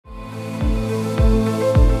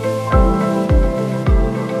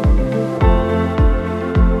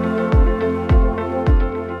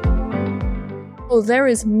well, there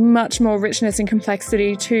is much more richness and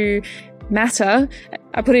complexity to matter.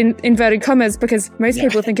 I put in inverted commas because most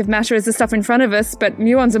people think of matter as the stuff in front of us, but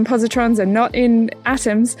muons and positrons are not in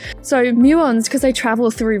atoms. So muons, because they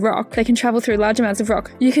travel through rock, they can travel through large amounts of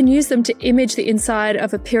rock. You can use them to image the inside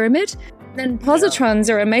of a pyramid. Then positrons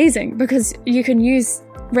are amazing because you can use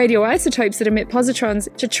radioisotopes that emit positrons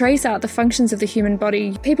to trace out the functions of the human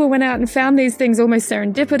body. People went out and found these things almost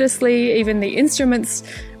serendipitously. Even the instruments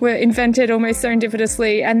were invented almost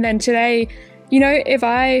serendipitously. And then today, you know, if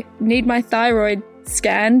I need my thyroid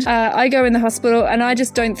scanned, I go in the hospital and I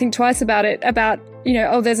just don't think twice about it, you know,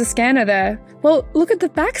 oh, there's a scanner there. Well, look at the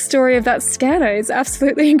backstory of that scanner. It's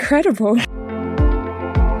absolutely incredible.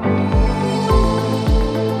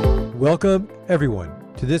 Welcome, everyone,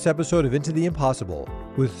 to this episode of Into the Impossible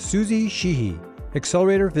with Suzy Sheehy,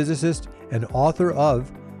 accelerator physicist and author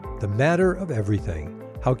of The Matter of Everything: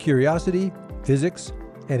 How Curiosity, Physics,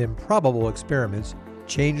 and Improbable Experiments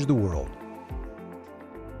Change the World.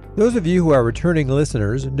 Those of you who are returning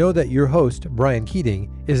listeners know that your host, Brian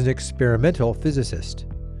Keating, is an experimental physicist.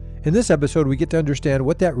 In this episode, we get to understand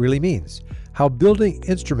what that really means, how building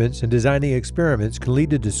instruments and designing experiments can lead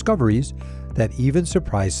to discoveries that even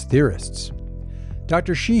surprise theorists.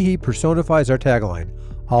 Dr. Sheehy personifies our tagline,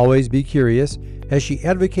 always be curious, as she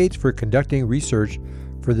advocates for conducting research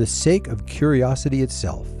for the sake of curiosity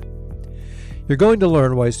itself. You're going to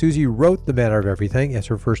learn why Suzy wrote The Matter of Everything as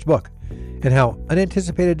her first book, and how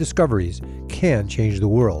unanticipated discoveries can change the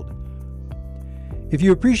world. If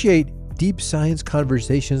you appreciate deep science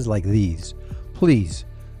conversations like these, please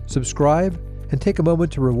subscribe and take a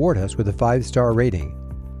moment to reward us with a 5-star rating.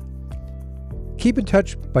 Keep in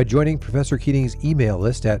touch by joining Professor Keating's email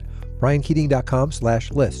list at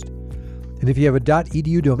briankeating.com/list. And if you have a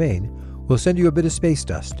 .edu domain, we'll send you a bit of space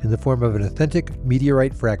dust in the form of an authentic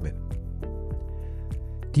meteorite fragment.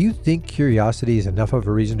 Do you think curiosity is enough of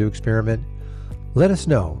a reason to experiment? Let us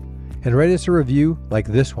know and write us a review like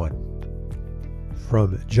this one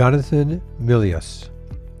from Jonathan Milius.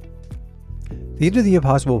 The Into the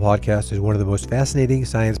Impossible podcast is one of the most fascinating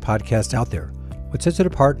science podcasts out there. What sets it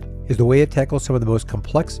apart is the way it tackles some of the most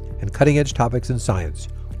complex and cutting-edge topics in science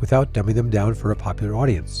without dumbing them down for a popular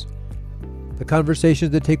audience. The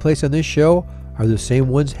conversations that take place on this show are the same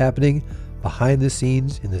ones happening behind the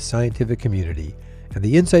scenes in the scientific community, and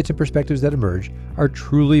the insights and perspectives that emerge are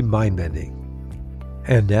truly mind-bending.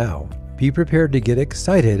 And now, be prepared to get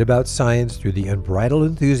excited about science through the unbridled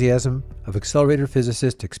enthusiasm of accelerator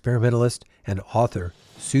physicist, experimentalist, and author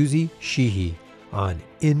Suzy Sheehy on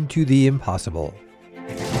Into the Impossible.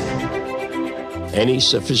 Any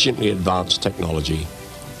sufficiently advanced technology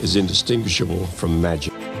is indistinguishable from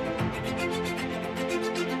magic.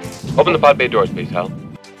 Open the pod bay doors, please, Hal.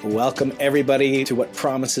 Welcome, everybody, to what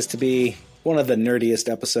promises to be one of the nerdiest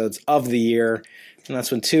episodes of the year. And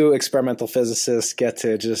that's when two experimental physicists get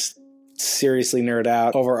to just seriously nerd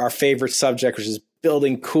out over our favorite subject, which is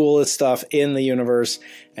building coolest stuff in the universe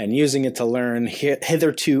and using it to learn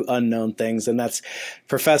hitherto unknown things. And that's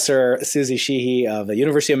Professor Suzy Sheehy of the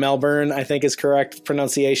University of Melbourne, I think is correct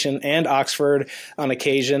pronunciation, and Oxford on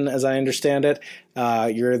occasion, as I understand it.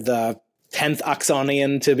 You're the 10th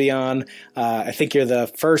Oxonian to be on. I think you're the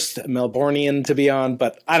first Melbourneian to be on,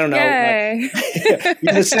 but I don't know.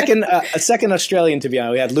 You're the second Australian to be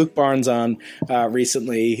on. We had Luke Barnes on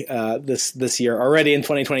recently this year, already in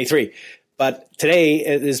 2023. But today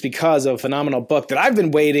it is because of a phenomenal book that I've been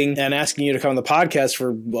waiting and asking you to come on the podcast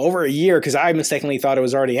for over a year, because I mistakenly thought it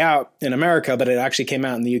was already out in America, but it actually came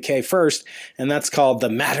out in the UK first. And that's called The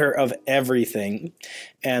Matter of Everything.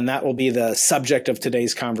 And that will be the subject of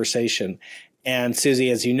today's conversation. And Suzy,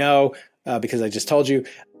 as you know, because I just told you,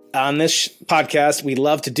 on this podcast, we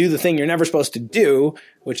love to do the thing you're never supposed to do,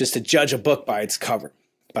 which is to judge a book by its cover.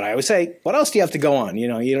 But I always say, what else do you have to go on?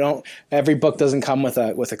 Every book doesn't come with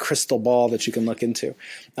a crystal ball that you can look into.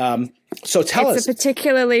 So tell us. It's a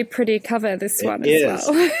particularly pretty cover, this one as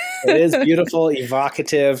well. It is beautiful,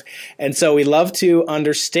 evocative. And so we love to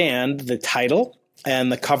understand the title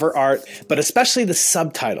and the cover art, but especially the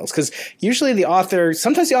subtitles, because usually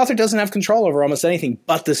sometimes the author doesn't have control over almost anything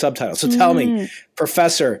but the subtitles. So tell me,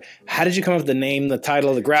 Professor, how did you come up with the name, the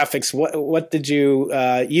title, the graphics? What did you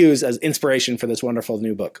use as inspiration for this wonderful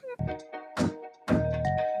new book?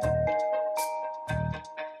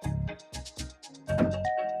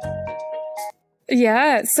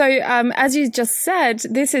 Yeah. So as you just said,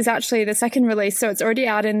 this is actually the second release. So it's already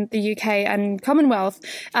out in the UK and Commonwealth,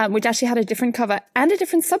 which actually had a different cover and a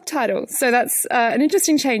different subtitle. So that's an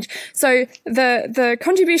interesting change. So the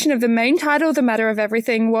contribution of the main title, The Matter of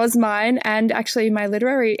Everything, was mine and actually my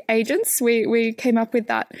literary agents. We came up with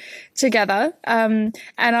that together. And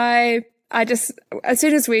I as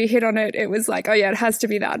soon as we hit on it, it was like, oh yeah, it has to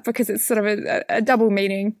be that, because it's sort of a double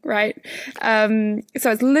meaning, right? So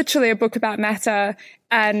it's literally a book about matter,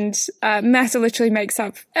 and matter literally makes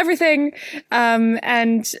up everything.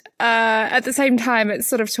 And at the same time, it's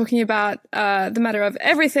sort of talking about the matter of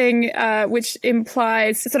everything, which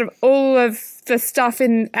implies sort of all of the stuff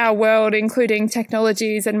in our world, including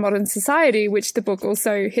technologies and modern society, which the book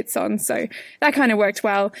also hits on. So that kind of worked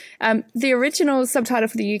well. The original subtitle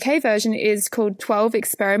for the UK version is called 12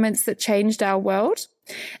 Experiments That Changed Our World.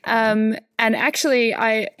 And actually,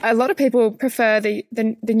 a lot of people prefer the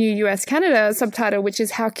new US-Canada subtitle, which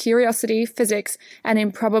is How Curiosity, Physics, and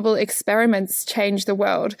Improbable Experiments Change the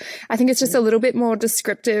World. I think it's just a little bit more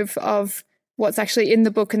descriptive of what's actually in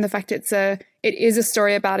the book, and the fact it is a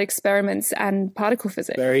story about experiments and particle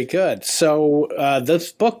physics. Very good. So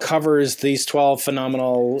this book covers these 12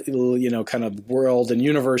 phenomenal, kind of world and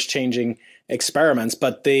universe changing experiments,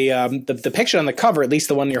 but the picture on the cover, at least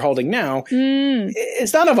the one you're holding now,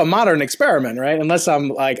 is not of a modern experiment, right? Unless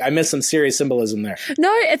I miss some serious symbolism there.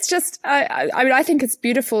 No, it's just I think it's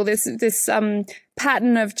beautiful. This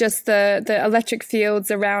pattern of just the electric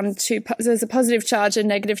fields around there's a positive charge and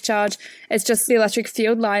negative charge. It's just the electric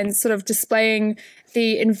field lines sort of displaying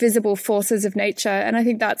the invisible forces of nature, and I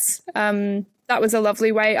think that was a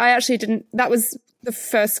lovely way. That was the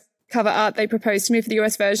first cover art they proposed to me for the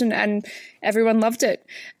US version, and everyone loved it.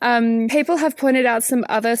 People have pointed out some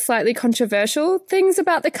other slightly controversial things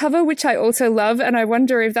about the cover, which I also love, and I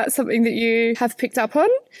wonder if that's something that you have picked up on.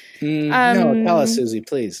 No, tell us, Susie,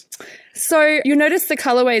 please. So you notice the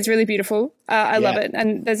colorway is really beautiful. I love it,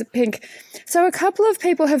 and there's a pink. So a couple of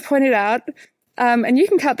people have pointed out, and you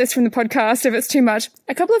can cut this from the podcast if it's too much,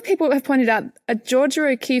 a couple of people have pointed out a Georgia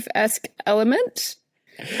O'Keeffe-esque element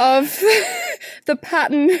of the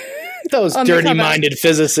pattern. Those dirty-minded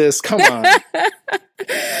physicists, come on.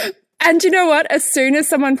 And you know what? As soon as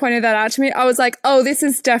someone pointed that out to me, I was like, oh, this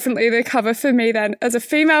is definitely the cover for me then, as a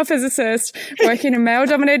female physicist working in a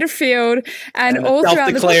male-dominated field. And all throughout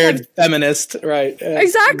the book, self-declared feminist, right?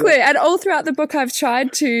 Exactly. And all throughout the book, I've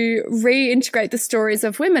tried to reintegrate the stories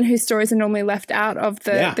of women whose stories are normally left out of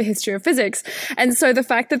the history of physics. And so the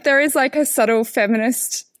fact that there is like a subtle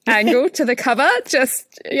feminist angle to the cover,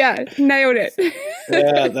 nailed it.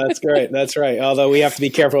 Yeah, that's great. That's right. Although we have to be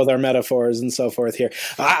careful with our metaphors and so forth here.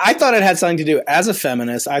 I thought it had something to do, as a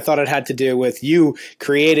feminist, I thought it had to do with you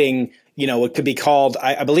creating, what could be called,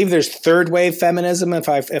 I believe there's third wave feminism, if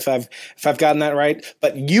I've gotten that right.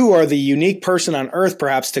 But you are the unique person on Earth,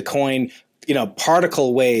 perhaps, to coin,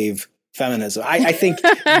 particle wave feminism. I think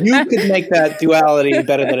you could make that duality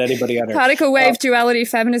better than anybody on Earth. Particle wave duality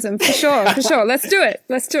feminism, for sure. Let's do it.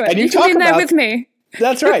 And you can be in there with me.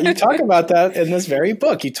 That's right. You talk about that in this very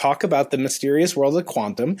book. You talk about the mysterious world of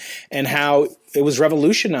quantum and how it was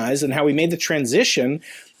revolutionized and how we made the transition.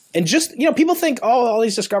 And just, people think, all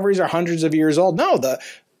these discoveries are hundreds of years old. No, the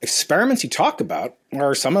experiments you talk about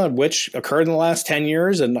are some of which occurred in the last 10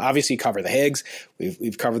 years. And obviously you cover the Higgs.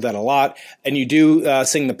 We've covered that a lot. And you do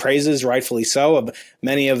sing the praises, rightfully so, of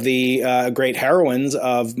many of the great heroines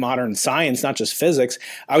of modern science, not just physics.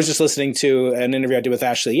 I was just listening to an interview I did with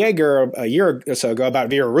Ashley Yeager a year or so ago about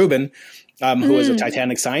Vera Rubin, who is a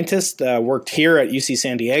Titanic scientist, worked here at UC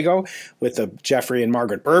San Diego with Jeffrey and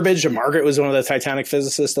Margaret Burbidge. And Margaret was one of the Titanic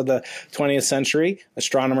physicists of the 20th century,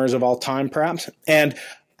 astronomers of all time, perhaps. And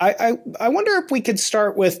I wonder if we could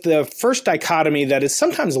start with the first dichotomy that is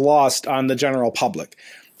sometimes lost on the general public.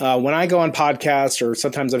 When I go on podcasts, or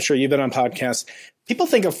sometimes I'm sure you've been on podcasts, people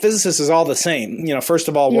think of physicists as all the same. First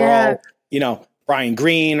of all, we're all, Brian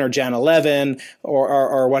Greene or Janna Levin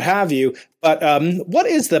or what have you. But what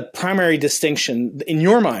is the primary distinction in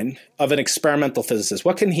your mind of an experimental physicist?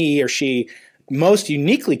 What can he or she most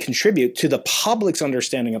uniquely contribute to the public's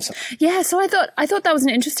understanding of something? Yeah, so I thought that was an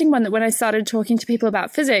interesting one, that when I started talking to people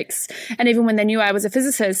about physics, and even when they knew I was a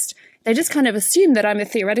physicist, they just kind of assumed that I'm a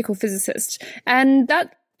theoretical physicist. And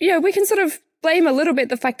that, we can sort of blame a little bit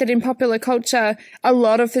the fact that in popular culture, a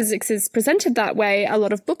lot of physics is presented that way. A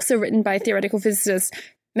lot of books are written by theoretical physicists.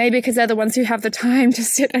 Maybe because they're the ones who have the time to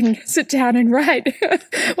sit down and write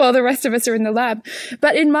while the rest of us are in the lab.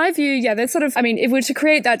 But in my view, there's sort of, if we're to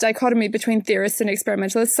create that dichotomy between theorists and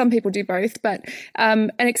experimentalists, some people do both, but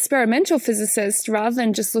an experimental physicist, rather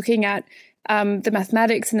than just looking at the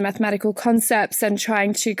mathematics and the mathematical concepts and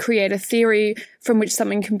trying to create a theory from which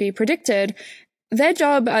something can be predicted, their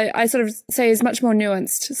job, I sort of say, is much more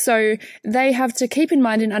nuanced. So they have to keep in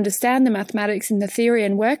mind and understand the mathematics and the theory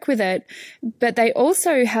and work with it, but they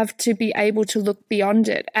also have to be able to look beyond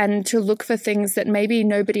it and to look for things that maybe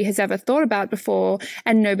nobody has ever thought about before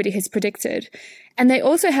and nobody has predicted. And they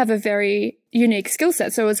also have a very unique skill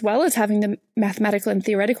set. So as well as having the mathematical and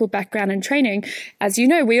theoretical background and training, as you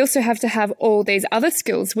know, we also have to have all these other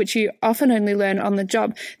skills, which you often only learn on the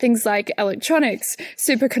job. Things like electronics,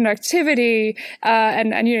 superconductivity,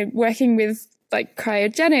 and you know, working with like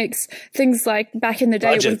cryogenics, things like back in the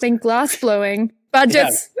day it would have been glass blowing.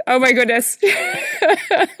 Budgets. Yeah. Oh my goodness.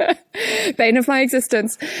 Bane of my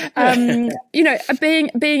existence. You know, being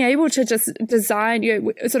able to just design, you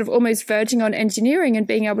know, sort of almost verging on engineering and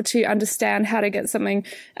being able to understand how to get something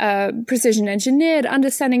precision engineered,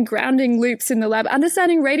 understanding grounding loops in the lab,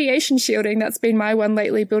 understanding radiation shielding. That's been my one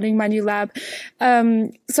lately, building my new lab.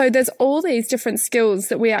 So there's all these different skills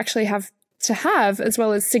that we actually have to have, as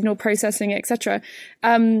well as signal processing, etc.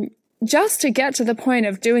 Just to get to the point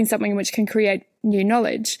of doing something which can create new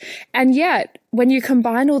knowledge. And yet, when you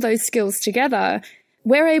combine all those skills together,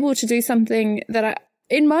 we're able to do something that,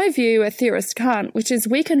 in my view, a theorist can't, which is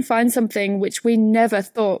we can find something which we never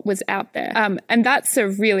thought was out there. And that's a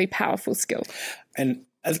really powerful skill. And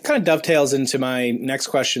it kind of dovetails into my next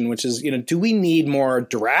question, which is, you know, do we need more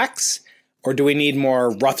Dirac's or do we need more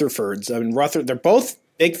Rutherfords? I mean, they're both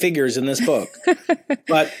big figures in this book,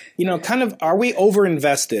 but, you know, kind of, are we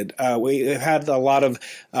overinvested? We've had a lot of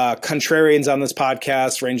contrarians on this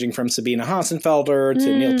podcast, ranging from Sabina Hassenfelder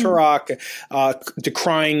to Neil Turok,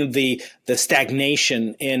 decrying the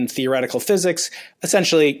stagnation in theoretical physics.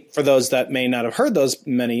 Essentially, for those that may not have heard those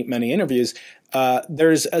many interviews,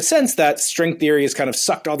 there's a sense that string theory has kind of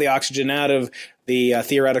sucked all the oxygen out of the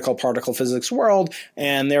theoretical particle physics world,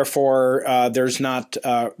 and therefore there's not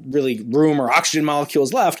really room or oxygen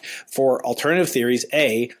molecules left for alternative theories,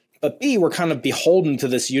 A. But B, we're kind of beholden to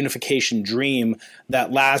this unification dream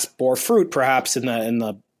that last bore fruit perhaps in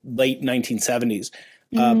the late 1970s.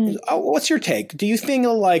 What's your take? Do you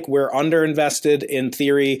feel like we're underinvested in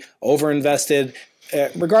theory, overinvested,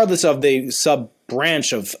 regardless of the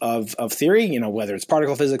sub-branch of theory, you know, whether it's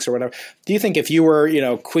particle physics or whatever? Do you think if you were, you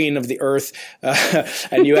know, queen of the earth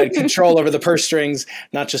and you had control over the purse strings,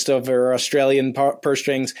 not just over Australian purse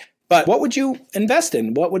strings, but what would you invest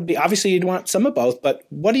in? What would be, obviously you'd want some of both, but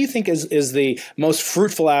what do you think is the most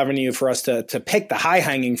fruitful avenue for us to pick the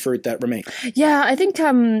high-hanging fruit that remains? Yeah, I think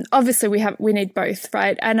obviously we need both,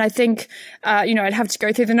 right? And I think, you know, I'd have to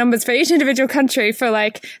go through the numbers for each individual country for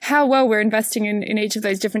like how well we're investing in each of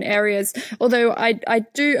those different areas. Although I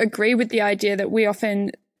do agree with the idea that we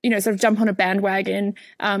often, you know, sort of jump on a bandwagon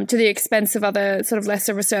to the expense of other sort of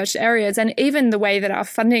lesser researched areas. And even the way that our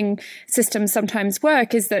funding systems sometimes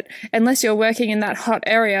work is that unless you're working in that hot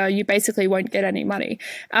area, you basically won't get any money.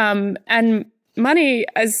 And money,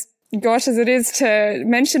 as gosh as it is to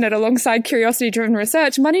mention it alongside curiosity-driven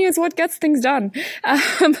research, money is what gets things done.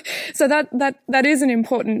 So that is an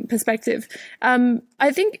important perspective.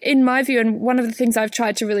 I think, in my view, and one of the things I've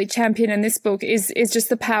tried to really champion in this book is just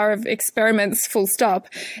the power of experiments, full stop.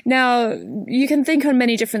 Now, you can think on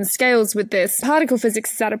many different scales with this. Particle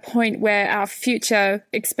physics is at a point where our future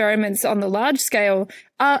experiments on the large scale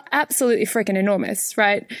are absolutely freaking enormous,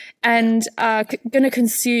 right? And are going to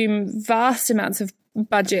consume vast amounts of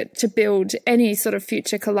budget to build any sort of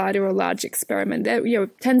future collider or large experiment. There, you know,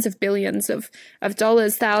 tens of billions of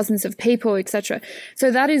dollars, thousands of people, etc. So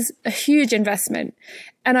that is a huge investment.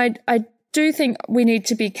 And I do think we need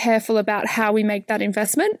to be careful about how we make that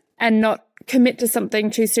investment and not commit to something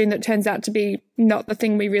too soon that turns out to be not the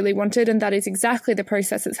thing we really wanted. And that is exactly the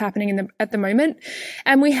process that's happening at the moment.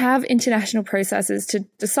 And we have international processes to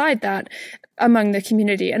decide that among the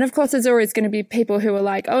community. And of course, there's always going to be people who are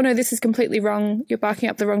like, oh no, this is completely wrong. You're barking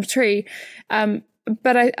up the wrong tree.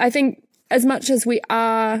 But I think as much as we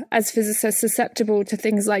are, as physicists, susceptible to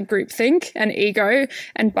things like groupthink and ego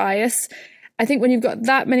and bias, I think when you've got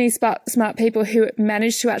that many smart people who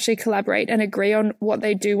manage to actually collaborate and agree on what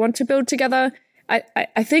they do want to build together,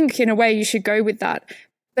 I think in a way you should go with that,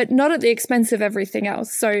 but not at the expense of everything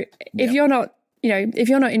else. So if you're not, you know, if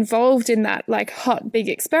you're not involved in that like hot, big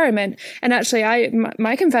experiment, and actually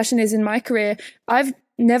my confession is in my career, I've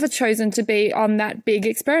never chosen to be on that big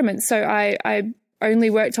experiment. So I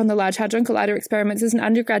only worked on the Large Hadron Collider experiments as an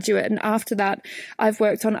undergraduate. And after that, I've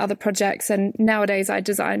worked on other projects. And nowadays I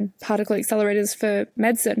design particle accelerators for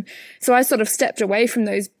medicine. So I sort of stepped away from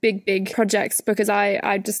those big projects because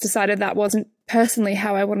I just decided that wasn't personally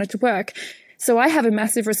how I wanted to work. So I have a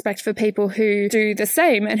massive respect for people who do the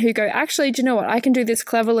same and who go, actually, do you know what? I can do this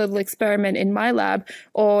clever little experiment in my lab,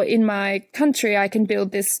 or in my country, I can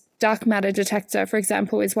build this dark matter detector, for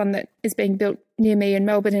example, is one that is being built near me in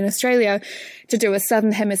Melbourne in Australia to do a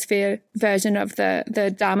Southern Hemisphere version of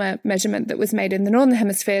the Dharma measurement that was made in the Northern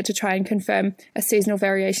Hemisphere to try and confirm a seasonal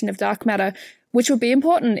variation of dark matter, which would be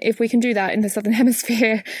important if we can do that in the Southern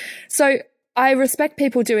Hemisphere. So I respect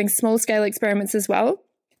people doing small scale experiments as well.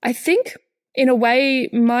 I think in a way,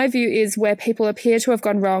 my view is where people appear to have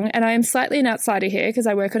gone wrong, and I am slightly an outsider here because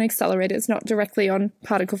I work on accelerators, not directly on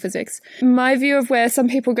particle physics. My view of where some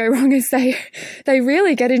people go wrong is they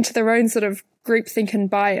really get into their own sort of groupthink and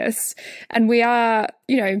bias. And we are,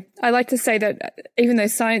 I like to say that even though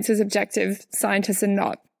science is objective, scientists are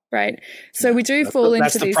not. Right. So we do fall into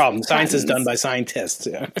these. That's the problem. Science patterns. is done by scientists.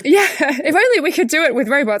 Yeah. Yeah. If only we could do it with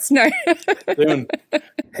robots. No.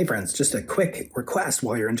 Hey friends, just a quick request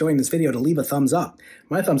while you're enjoying this video to leave a thumbs up.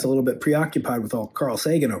 My thumb's a little bit preoccupied with all Carl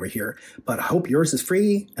Sagan over here, but I hope yours is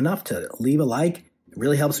free enough to leave a like. It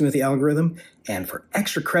really helps me with the algorithm. And for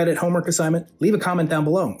extra credit homework assignment, leave a comment down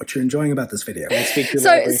below what you're enjoying about this video.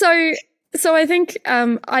 So I think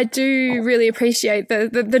I do really appreciate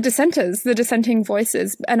the dissenters, the dissenting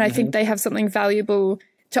voices, and I think they have something valuable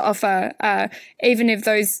to offer, even if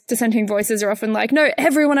those dissenting voices are often like, no,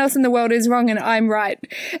 everyone else in the world is wrong and I'm right.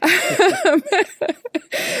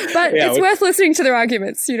 But it's worth listening to their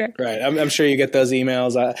arguments, Right. I'm sure you get those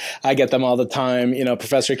emails. I get them all the time.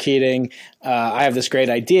 Professor Keating, I have this great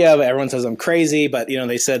idea, but everyone says I'm crazy. But,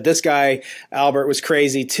 they said this guy, Albert, was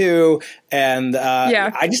crazy too. And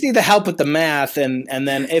I just need the help with the math. And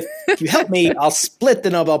then if you help me, I'll split the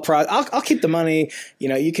Nobel Prize. I'll keep the money.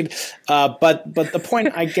 You could. But the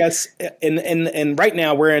point, I guess, in right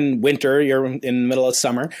now we're in winter. You're in the middle of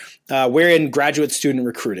summer. We're in graduate student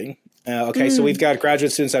recruiting. So we've got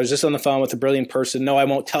graduate students. I was just on the phone with a brilliant person. No, I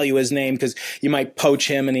won't tell you his name because you might poach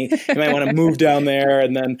him and he might want to move down there.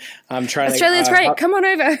 And then I'm trying Australia's great. Come on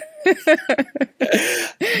over.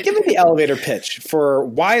 Give me the elevator pitch for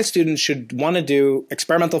why a student should want to do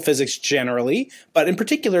experimental physics generally, but in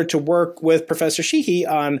particular to work with Professor Sheehy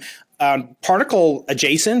on particle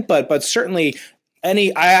adjacent, but certainly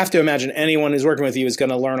I have to imagine anyone who's working with you is going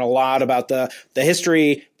to learn a lot about the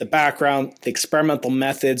history, the background, the experimental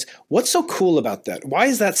methods. What's so cool about that? Why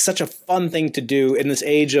is that such a fun thing to do in this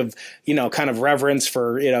age of, kind of reverence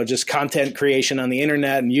for, just content creation on the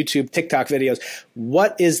internet and YouTube, TikTok videos?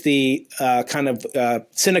 What is the kind of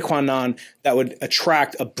sine qua non that would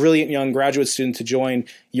attract a brilliant young graduate student to join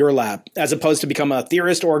your lab as opposed to become a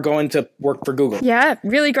theorist or going to work for Google? Yeah,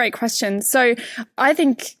 really great question. So I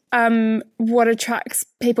think what attracts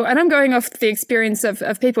people, and I'm going off the experience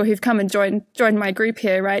of people who've come and joined my group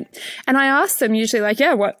here, right? And I ask them usually like,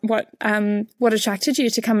 what attracted you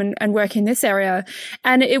to come and work in this area?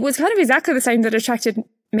 And it was kind of exactly the same that attracted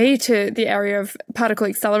me to the area of particle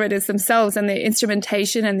accelerators themselves and the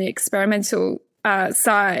instrumentation and the experimental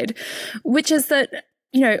side, which is that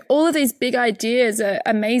all of these big ideas are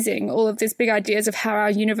amazing. All of these big ideas of how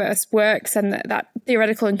our universe works and that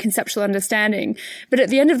theoretical and conceptual understanding. But at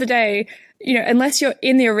the end of the day, unless you're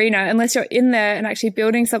in the arena, unless you're in there and actually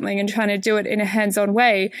building something and trying to do it in a hands-on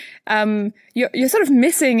way, you're sort of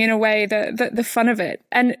missing in a way the fun of it.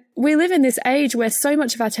 And we live in this age where so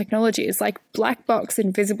much of our technology is like black box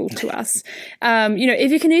invisible to us.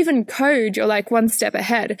 If you can even code, you're like one step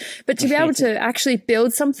ahead. But to be able to actually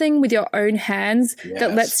build something with your own hands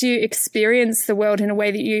that lets you experience the world in a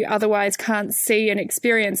way that you otherwise can't see and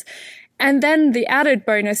experience. And then the added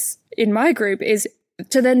bonus in my group is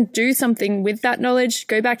to then do something with that knowledge,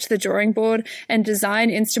 go back to the drawing board and design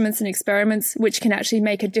instruments and experiments which can actually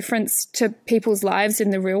make a difference to people's lives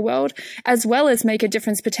in the real world, as well as make a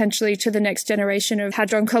difference potentially to the next generation of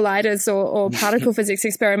hadron colliders or particle physics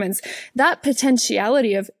experiments. That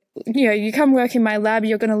potentiality of you come work in my lab,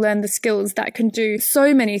 you're going to learn the skills that can do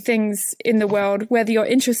so many things in the world, whether you're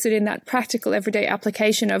interested in that practical everyday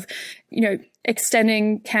application of,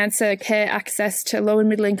 extending cancer care access to low and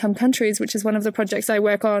middle income countries, which is one of the projects I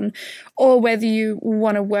work on, or whether you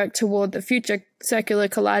want to work toward the future circular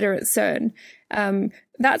collider at CERN.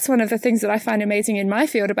 That's one of the things that I find amazing in my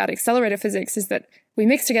field about accelerator physics is that we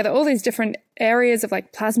mix together all these different areas of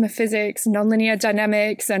like plasma physics, nonlinear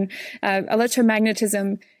dynamics, and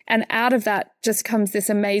electromagnetism. And out of that just comes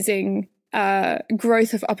this amazing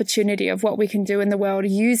growth of opportunity of what we can do in the world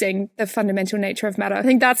using the fundamental nature of matter. I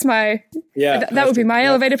think that's my that would be my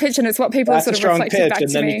elevator pitch, and it's what people sort of reflected back to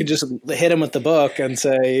me. And then you could just hit them with the book and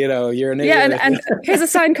say, you're an idiot. Yeah, and here's a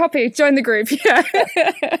signed copy. Join the group. Yeah.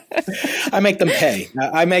 I make them pay.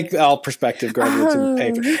 I make all prospective graduates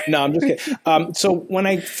pay. No, I'm just kidding. So when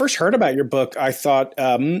I first heard about your book, I thought,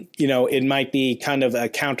 it might be kind of a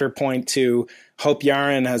counterpoint to Hope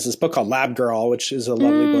Yaron has this book called Lab Girl, which is a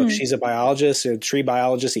lovely book. She's a biologist, a tree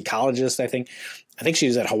biologist, ecologist, I think. I think she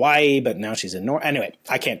was at Hawaii, but now she's in Anyway,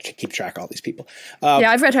 I can't keep track of all these people.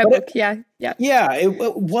 I've read her book. Yeah.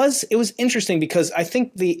 It was interesting because I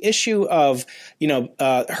think the issue of,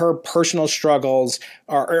 her personal struggles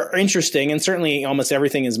are interesting, and certainly almost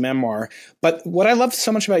everything is memoir. But what I love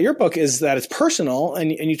so much about your book is that it's personal,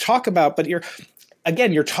 and you talk about, but you're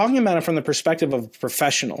talking about it from the perspective of a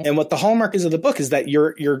professional. And what the hallmark is of the book is that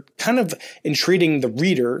you're kind of entreating the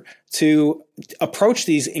reader to approach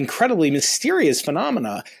these incredibly mysterious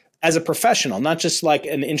phenomena as a professional, not just like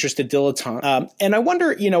an interested dilettante. And I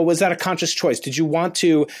wonder, was that a conscious choice? Did you want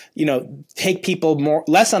to, take people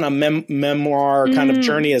less on a memoir kind of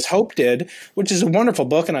journey as Hope did, which is a wonderful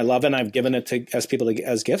book, and I love it, and I've given it to people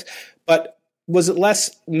as gifts, but was it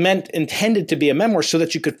less intended to be a memoir so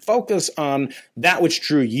that you could focus on that which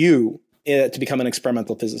drew you to become an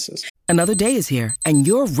experimental physicist? Another day is here, and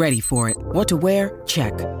you're ready for it. What to wear?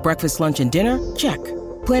 Check. Breakfast, lunch, and dinner? Check.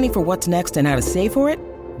 Planning for what's next and how to save for it?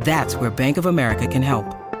 That's where Bank of America can help.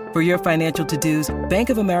 For your financial to-dos, Bank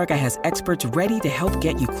of America has experts ready to help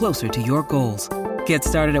get you closer to your goals. Get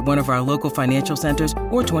started at one of our local financial centers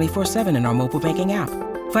or 24/7 in our mobile banking app.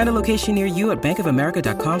 Find a location near you at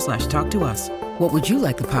bankofamerica.com/talktous. What would you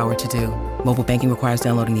like the power to do? Mobile banking requires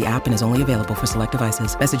downloading the app and is only available for select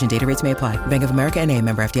devices. Message and data rates may apply. Bank of America N.A.,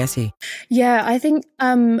 member FDIC. Yeah, I think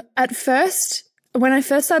at first, when I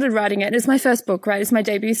first started writing it, it's my first book, right? It's my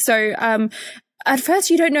debut. So at first,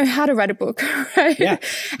 you don't know how to write a book, right? Yeah.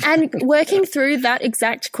 And working through that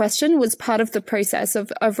exact question was part of the process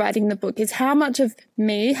of writing the book, is how much of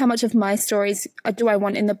me, how much of my stories do I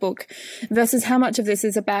want in the book versus how much of this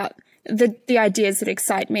is about the ideas that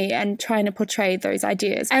excite me and trying to portray those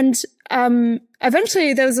ideas. And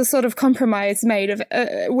eventually there was a sort of compromise made of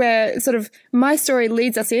where sort of my story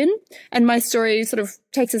leads us in and my story sort of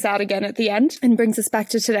takes us out again at the end and brings us back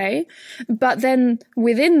to today. But then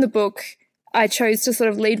within the book, I chose to sort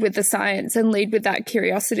of lead with the science and lead with that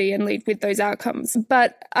curiosity and lead with those outcomes.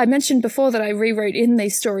 But I mentioned before that I rewrote in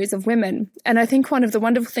these stories of women. And I think one of the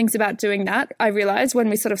wonderful things about doing that, I realized when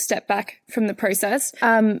we sort of stepped back from the process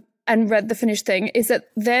and read the finished thing, is that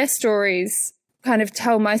their stories kind of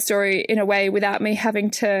tell my story in a way without me having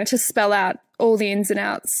to spell out all the ins and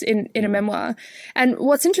outs in a memoir. And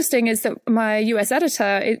what's interesting is that my US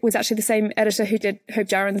editor, it was actually the same editor who did Hope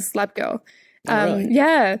Jaron's Lab Girl. Really?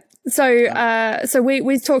 Yeah. So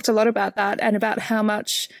we talked a lot about that and about how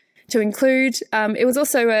much to include. It was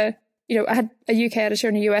also I had a UK editor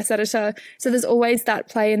and a US editor. So there's always that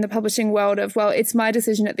play in the publishing world of, well, it's my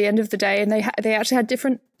decision at the end of the day. And they actually had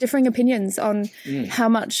differing opinions on how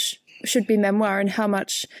much should be memoir and how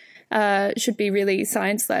much should be really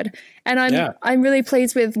science led. And I'm really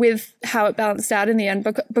pleased with how it balanced out in the end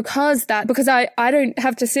because I don't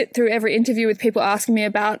have to sit through every interview with people asking me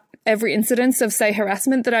about every incidence of, say,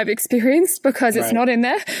 harassment that I've experienced because it's not in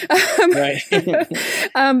there.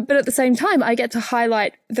 But at the same time, I get to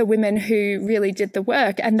highlight the women who really did the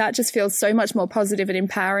work. And that just feels so much more positive and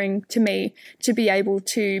empowering to me to be able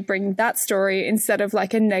to bring that story instead of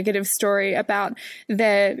like a negative story about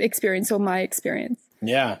their experience or my experience.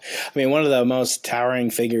 Yeah. I mean, one of the most towering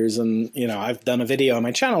figures, and, I've done a video on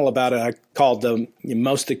my channel about it called The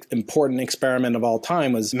Most Important Experiment of All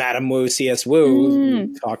Time, was Madame Wu, C.S.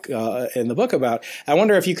 Wu, talk in the book about. I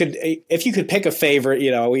wonder if you could pick a favorite.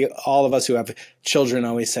 All of us who have children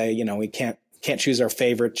always say, we can't choose our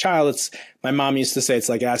favorite child. My mom used to say it's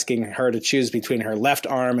like asking her to choose between her left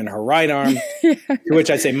arm and her right arm, to which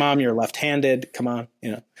I say, Mom, you're left-handed. Come on.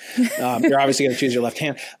 You're obviously going to choose your left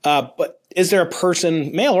hand. But is there a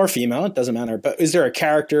person, male or female, it doesn't matter, but is there a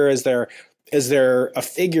character? Is there a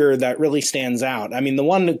figure that really stands out? I mean, the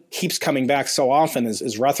one that keeps coming back so often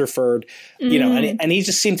is Rutherford, and he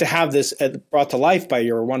just seemed to have this brought to life by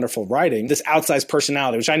your wonderful writing, this outsized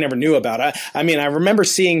personality, which I never knew about. I mean, I remember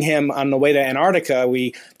seeing him on the way to Antarctica.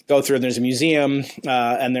 We go through, there's a museum,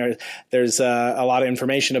 and there's a lot of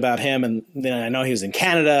information about him. And then I know he was in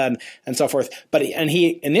Canada and so forth. But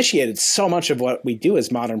he initiated so much of what we do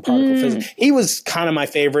as modern particle physics. He was kind of my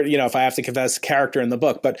favorite, if I have to confess, character in the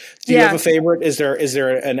book. But do you have a favorite? Is there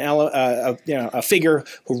a figure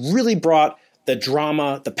who really brought the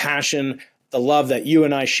drama, the passion, the love that you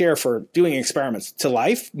and I share for doing experiments to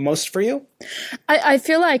life most for you? I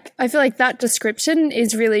feel like that description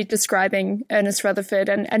is really describing Ernest Rutherford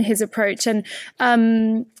and his approach. And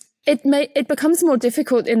it becomes more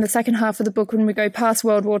difficult in the second half of the book when we go past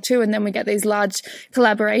World War II and then we get these large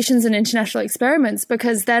collaborations and international experiments,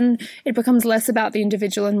 because then it becomes less about the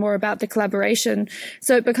individual and more about the collaboration.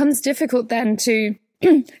 So it becomes difficult then to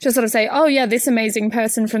to sort of say, oh yeah, this amazing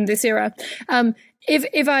person from this era.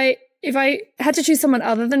 If I had to choose someone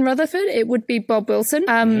other than Rutherford, it would be Bob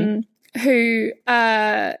Wilson, who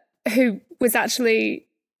was actually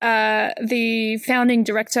the founding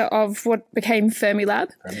director of what became Fermilab,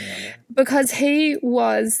 because he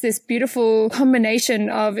was this beautiful combination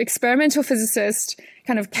of experimental physicist,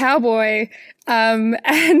 kind of cowboy, and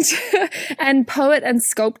poet and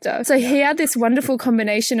sculptor. So he had this wonderful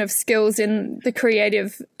combination of skills in the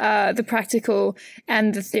creative, the practical,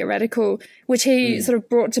 and the theoretical, which he sort of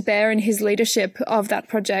brought to bear in his leadership of that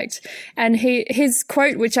project. And his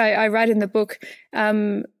quote, which I write in the book,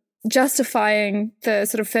 justifying the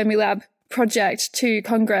sort of Fermilab project to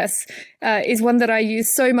Congress, is one that I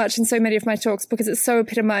use so much in so many of my talks because it so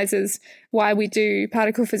epitomizes why we do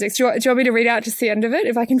particle physics. Do you want me to read out just the end of it,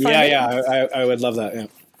 if I can find it? Yeah, I would love that.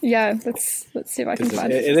 Yeah, let's see if I can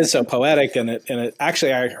find it. It is so poetic, and it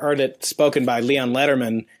actually, I heard it spoken by Leon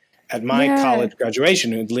Letterman at my college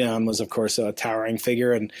graduation. Leon was, of course, a towering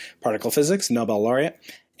figure in particle physics, Nobel laureate.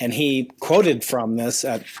 And he quoted from this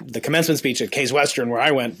at the commencement speech at Case Western, where I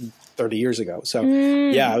went 30 years ago. So,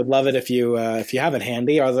 yeah, I would love it if you have it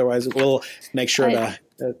handy. Otherwise, we'll make sure to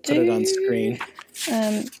put it on screen.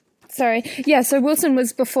 Sorry. Yeah, so Wilson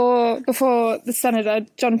was before the Senator,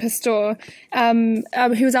 John Pasteur,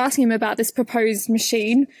 who was asking him about this proposed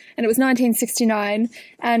machine, and it was 1969.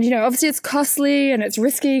 And, obviously it's costly and it's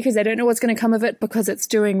risky because they don't know what's going to come of it because it's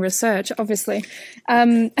doing research, obviously.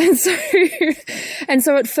 And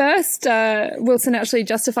so at first, Wilson actually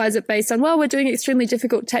justifies it based on, well, we're doing extremely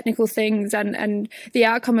difficult technical things, and the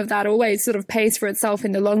outcome of that always sort of pays for itself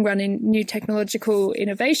in the long run in new technological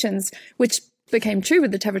innovations, which became true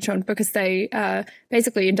with the Tevatron because they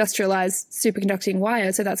basically industrialized superconducting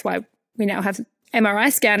wire. So that's why we now have MRI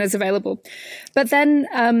scanners available. But then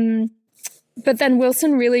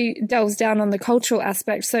Wilson really delves down on the cultural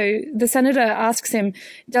aspect. So the senator asks him,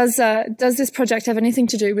 does this project have anything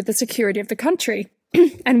to do with the security of the country?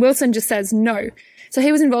 And Wilson just says no. So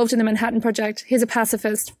he was involved in the Manhattan Project. He's a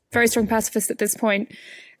pacifist, very strong pacifist at this point.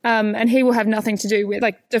 And he will have nothing to do with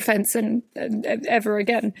defense and ever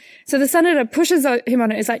again. So the senator pushes him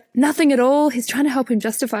on it. It's like, nothing at all. He's trying to help him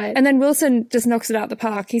justify it. And then Wilson just knocks it out the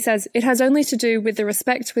park. He says, it has only to do with the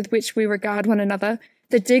respect with which we regard one another,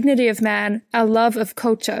 the dignity of man, our love of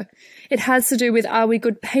culture. It has to do with, are we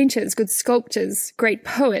good painters, good sculptors, great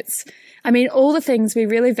poets? I mean, all the things we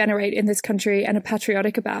really venerate in this country and are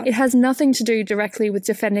patriotic about. It has nothing to do directly with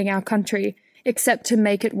defending our country, except to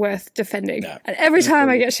make it worth defending. Yeah. And every time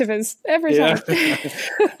I get shivers. Every time.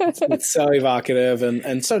 It's so evocative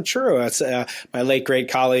and so true. It's my late great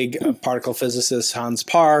colleague, particle physicist Hans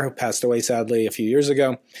Paar, who passed away sadly a few years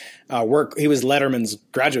ago. He was Letterman's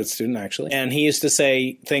graduate student, actually. And he used to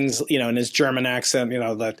say things, in his German accent,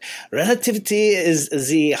 that relativity is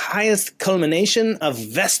the highest culmination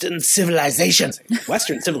of Western civilization.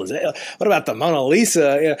 Western civilization? What about the Mona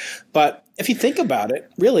Lisa? But if you think about it,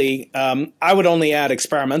 really, I would only add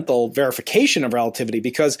experimental verification of relativity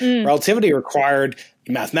because relativity required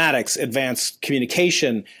mathematics, advanced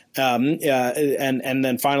communication, and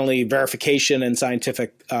then finally verification and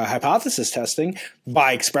scientific hypothesis testing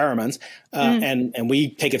by experiments. And we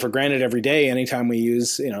take it for granted every day anytime we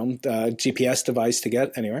use, a GPS device to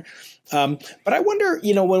get anywhere. But I wonder,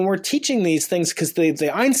 when we're teaching these things, because the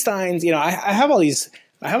Einsteins, I have all these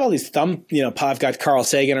I've got Carl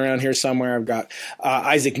Sagan around here somewhere. I've got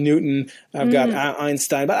Isaac Newton. I've got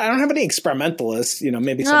Einstein, but I don't have any experimentalists.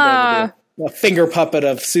 Maybe someday a finger puppet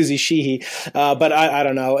of Susie Sheehy. But I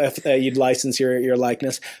don't know if you'd license your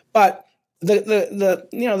likeness. But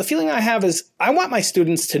the feeling I have is I want my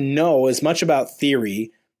students to know as much about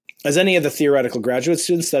theory as any of the theoretical graduate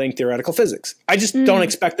students studying theoretical physics. I just don't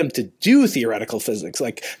expect them to do theoretical physics,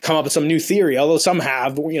 like come up with some new theory, although some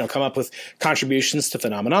have, come up with contributions to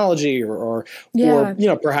phenomenology or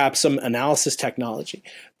perhaps some analysis technology.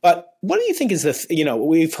 But what do you think is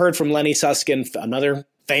we've heard from Lenny Susskind, another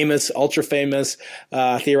famous, ultra famous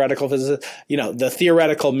theoretical physicist, the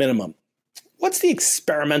theoretical minimum. What's the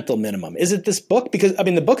experimental minimum? Is it this book? Because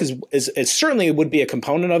the book is certainly would be a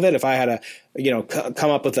component of it. If I had to,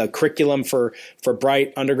 come up with a curriculum for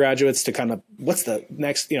bright undergraduates to kind of what's the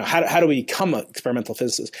next, how do we become an experimental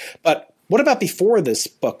physicist? But what about before this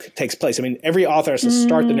book takes place? Every author has to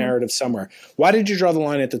start the narrative somewhere. Why did you draw the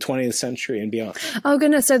line at the 20th century and beyond? Oh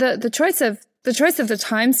goodness! So the choice of the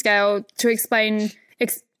time scale to explain.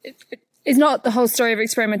 Is not the whole story of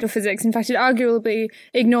experimental physics. In fact, it arguably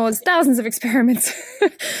ignores thousands of experiments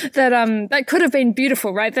that could have been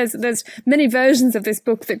beautiful, right? There's many versions of this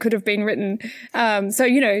book that could have been written. So,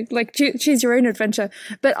 choose your own adventure.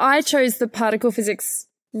 But I chose the particle physics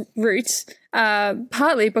route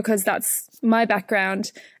partly because that's my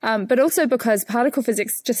background, but also because particle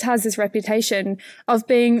physics just has this reputation of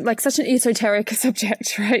being like such an esoteric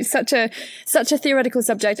subject, right? Such a theoretical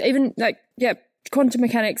subject. Even like, quantum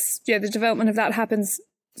mechanics, the development of that happens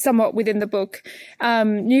somewhat within the book.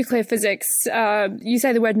 Nuclear physics, you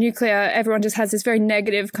say the word nuclear, everyone just has this very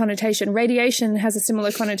negative connotation. Radiation has a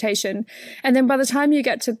similar connotation. And then by the time you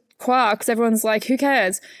get to quarks, everyone's like, who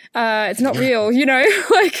cares? It's not real,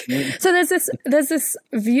 so there's this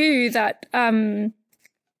view that,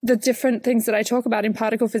 the different things that I talk about in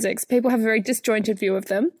particle physics, people have a very disjointed view of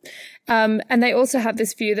them. And they also have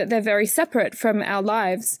this view that they're very separate from our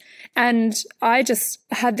lives. And I just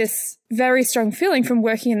had this very strong feeling from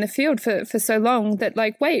working in the field for so long that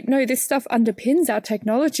like, wait, no, this stuff underpins our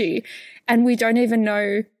technology. And we don't even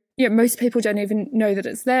know, most people don't even know that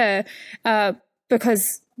it's there,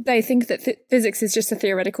 because they think that physics is just a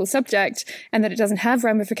theoretical subject and that it doesn't have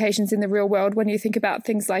ramifications in the real world when you think about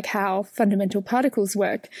things like how fundamental particles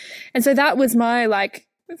work. And so that was my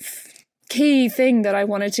key thing that I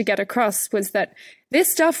wanted to get across, was that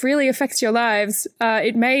this stuff really affects your lives.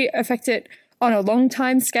 It may affect it on a long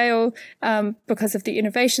time scale because of the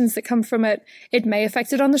innovations that come from it. It may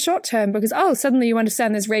affect it on the short term because, suddenly you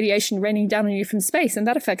understand there's radiation raining down on you from space and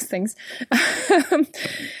that affects things.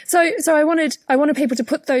 So I wanted people to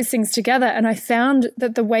put those things together, and I found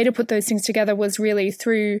that the way to put those things together was really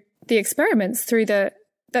through the experiments, through that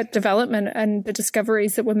development and the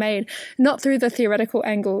discoveries that were made, not through the theoretical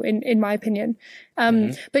angle, in my opinion.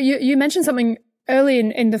 But you mentioned something early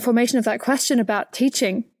in the formation of that question about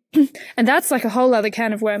teaching. And that's like a whole other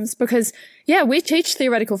can of worms because, we teach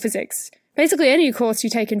theoretical physics. Basically, any course you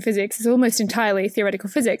take in physics is almost entirely theoretical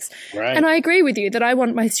physics. Right. And I agree with you that I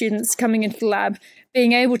want my students coming into the lab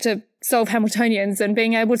being able to solve Hamiltonians and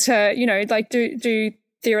being able to, do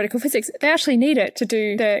theoretical physics. They actually need it to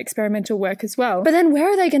do their experimental work as well. But then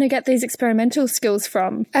where are they going to get these experimental skills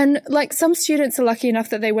from? And some students are lucky enough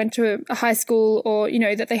that they went to a high school or,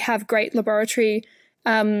 that they have great laboratory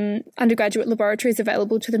undergraduate laboratories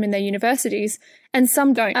available to them in their universities, and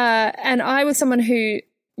some don't. And I was someone who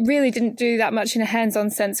really didn't do that much in a hands-on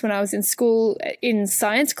sense when I was in school in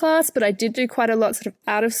science class, but I did do quite a lot sort of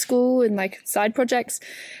out of school in side projects.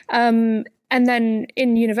 And then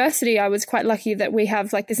in university, I was quite lucky that we have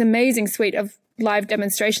this amazing suite of live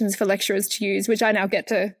demonstrations for lecturers to use, which I now get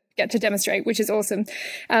to demonstrate, which is awesome.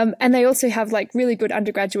 And they also have really good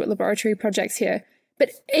undergraduate laboratory projects here. But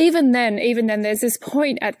even then, there's this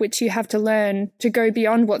point at which you have to learn to go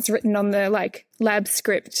beyond what's written on the lab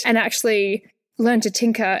script and actually learn to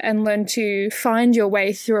tinker and learn to find your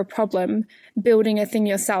way through a problem, building a thing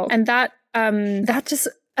yourself. And that just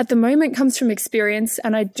at the moment comes from experience.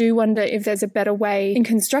 And I do wonder if there's a better way in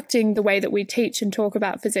constructing the way that we teach and talk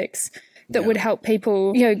about physics that would help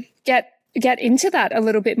people, get into that a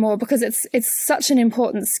little bit more, because it's such an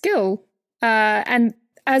important skill. And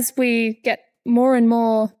as we get more and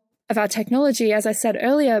more of our technology, as I said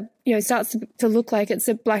earlier, starts to look like it's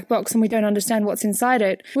a black box and we don't understand what's inside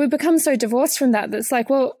it. We become so divorced from that it's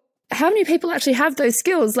well, how many people actually have those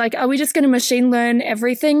skills? Are we just going to machine learn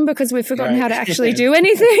everything because we've forgotten how to actually do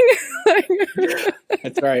anything?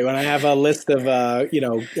 That's right. When I have a list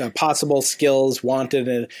of, possible skills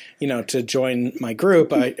wanted, to join my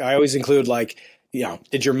group, I always include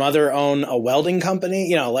did your mother own a welding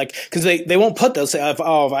company? Because they won't put those. If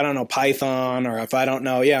I don't know Python, or if I don't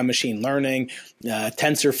know, machine learning,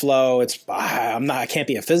 TensorFlow, I can't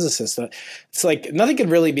be a physicist. It's nothing could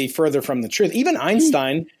really be further from the truth. Even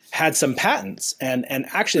Einstein had some patents, and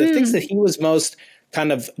actually the things that he was most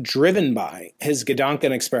kind of driven by, his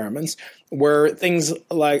Gedanken experiments, were things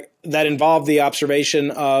that involved the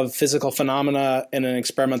observation of physical phenomena in an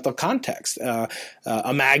experimental context,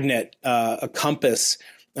 a magnet, a compass,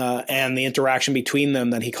 and the interaction between them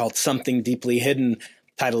that he called Something Deeply Hidden,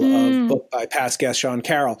 title of book by past guest Sean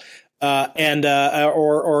Carroll.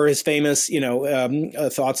 Or his famous,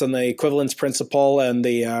 thoughts on the equivalence principle and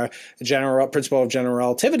the general principle of general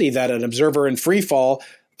relativity, that an observer in free fall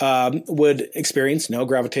would experience no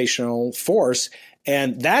gravitational force.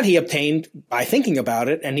 And that he obtained by thinking about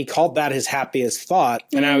it, and he called that his happiest thought.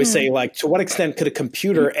 And I always say, to what extent could a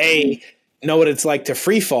computer, A, know what it's like to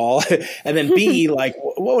free fall, and then B,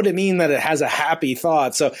 what would it mean that it has a happy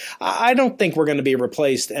thought? So I don't think we're going to be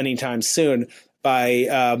replaced anytime soon by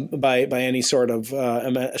any sort of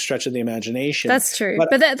stretch of the imagination. That's true.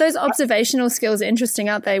 But those observational skills are interesting,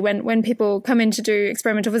 aren't they? When people come in to do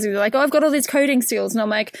experimental physics, they're like, I've got all these coding skills. And I'm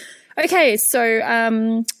like, okay,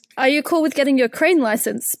 so Are you cool with getting your crane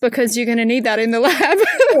license? Because you're going to need that in the lab.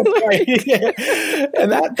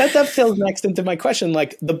 And that dovetails next into my question.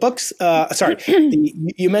 Like the books,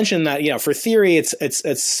 you mentioned that, for theory,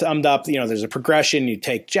 it's summed up, there's a progression. You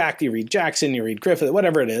read Jackson, you read Griffith,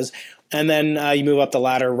 whatever it is. And then you move up the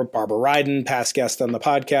ladder. Barbara Ryden, past guest on the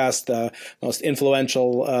podcast, the most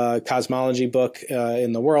influential cosmology book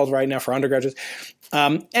in the world right now for undergraduates.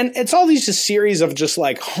 And it's all these just series of just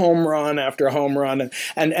like home run after home run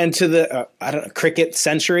and to the, cricket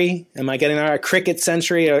century. Am I getting that? Cricket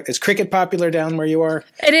century. Is cricket popular down where you are?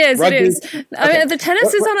 It is. Rugby? It is. Okay. I mean, the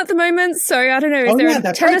tennis is on at the moment. So I don't know. Is there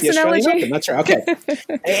a tennis analogy? That's right. Okay.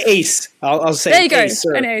 Ace. I'll say there you go. Ace,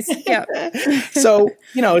 an ace. Yeah. So,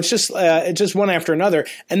 it's just one after another.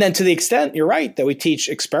 And then to the extent you're right that we teach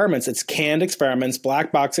experiments, it's canned experiments,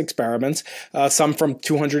 black box experiments, some from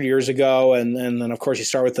 200 years ago. And then of course you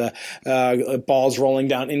start with the balls rolling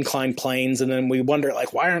down inclined planes. And then we wonder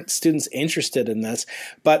why aren't students interested in this?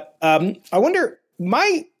 But I wonder,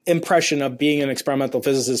 my impression of being an experimental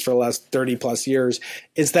physicist for the last 30 plus years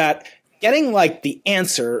is that getting the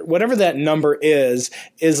answer, whatever that number is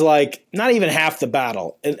not even half the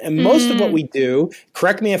battle. And most of what we do,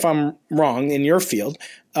 correct me if I'm wrong in your field,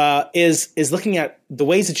 is looking at the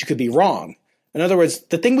ways that you could be wrong. In other words,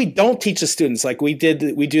 the thing we don't teach the students, we do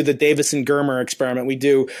the Davison-Germer experiment, we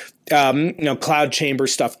do, cloud chamber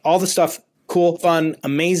stuff, all the stuff, cool, fun,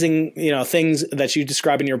 amazing, things that you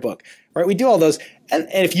describe in your book, right? We do all those. And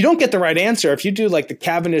if you don't get the right answer, if you do the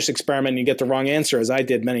Cavendish experiment and you get the wrong answer, as I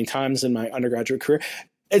did many times in my undergraduate career,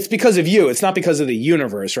 it's because of you. It's not because of the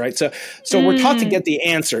universe, right? So we're taught to get the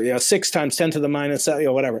answer, 6 times 10 to the minus,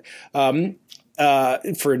 whatever,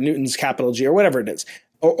 for Newton's capital G or whatever it is.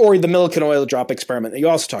 Or the Millikan oil drop experiment that you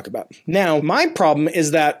also talk about. Now, my problem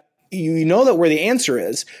is that you know that where the answer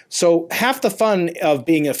is. So half the fun of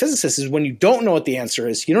being a physicist is when you don't know what the answer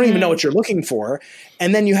is. You don't even know what you're looking for.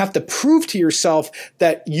 And then you have to prove to yourself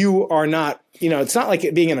that you are not, it's not like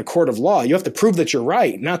it being in a court of law. You have to prove that you're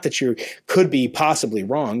right, not that you could be possibly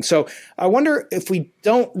wrong. So I wonder if we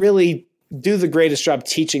don't really do the greatest job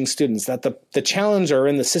teaching students that the challenge are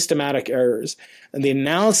in the systematic errors and the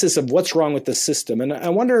analysis of what's wrong with the system. And I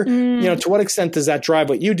wonder, to what extent does that drive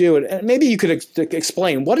what you do? And maybe you could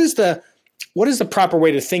explain what is the proper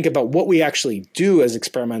way to think about what we actually do as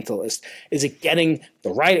experimentalists? Is it getting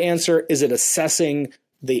the right answer? Is it assessing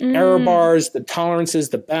the error bars, the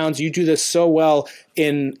tolerances, the bounds? You do this so well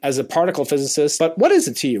as a particle physicist, but what is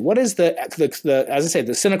it to you? What is the as I say,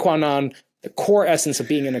 the sine qua non, the core essence of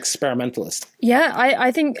being an experimentalist? Yeah,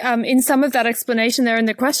 I think in some of that explanation there in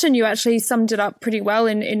the question, you actually summed it up pretty well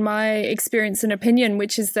in my experience and opinion,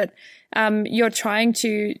 which is that you're trying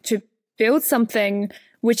to build something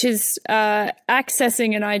which is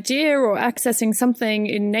accessing an idea or accessing something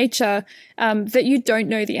in nature that you don't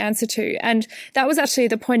know the answer to. And that was actually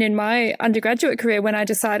the point in my undergraduate career when I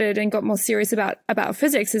decided and got more serious about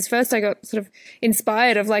physics. Is first I got sort of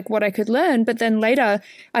inspired of what I could learn, but then later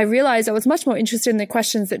I realized I was much more interested in the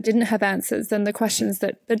questions that didn't have answers than the questions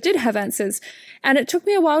that did have answers. And it took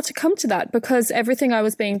me a while to come to that because everything I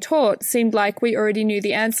was being taught seemed like we already knew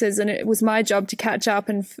the answers and it was my job to catch up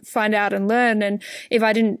and find out and learn. And if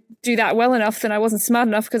I didn't do that well enough, then I wasn't smart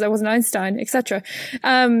enough because I wasn't Einstein, etc.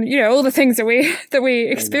 All the things that we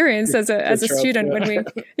experience as a student when we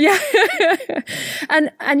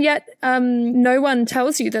and yet no one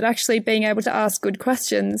tells you that actually being able to ask good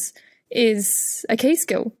questions is a key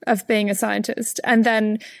skill of being a scientist, and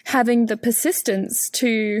then having the persistence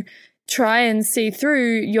to try and see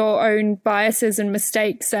through your own biases and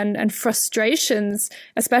mistakes and frustrations,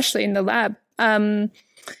 especially in the lab,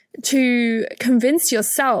 to convince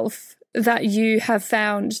yourself that you have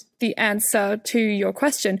found the answer to your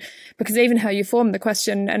question, because even how you form the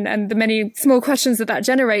question and the many small questions that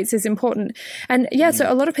generates is important. And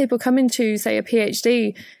so a lot of people come into, say, a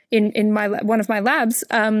PhD in one of my labs.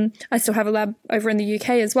 I still have a lab over in the UK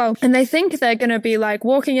as well. And they think they're going to be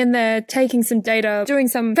walking in there, taking some data, doing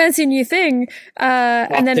some fancy new thing.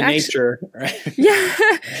 And then nature, right? Yeah.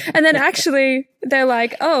 And then actually they're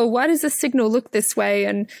like, oh, why does the signal look this way?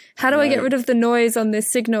 And how do I get rid of the noise on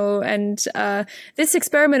this signal? And this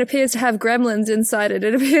experiment appears to have gremlins inside it.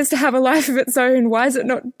 It appears to have a life of its own. Why is it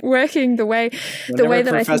not working the way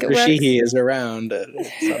that I think it works? Professor Sheehy is around,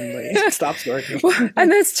 suddenly it stops working.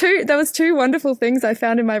 And there was two wonderful things I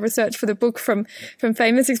found in my research for the book from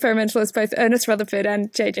famous experimentalists, both Ernest Rutherford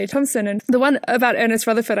and J.J. Thomson. And the one about Ernest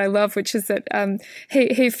Rutherford I love, which is that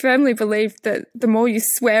he firmly believed that the more you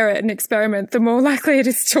swear at an experiment, the more likely it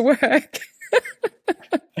is to work.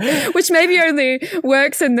 Which maybe only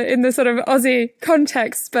works in the sort of Aussie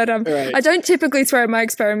context, but Right. I don't typically swear at my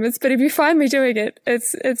experiments. But if you find me doing it,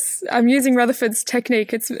 I'm using Rutherford's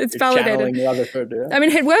technique. It's validated. Channeling Rutherford, yeah. I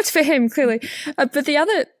mean, it worked for him clearly. But the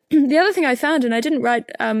other thing I found, and I didn't write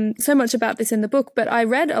so much about this in the book, but I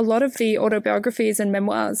read a lot of the autobiographies and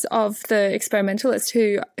memoirs of the experimentalists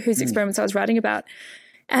whose experiments I was writing about.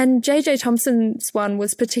 And J.J. Thomson's one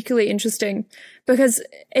was particularly interesting because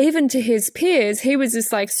even to his peers, he was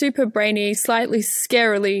this like super brainy, slightly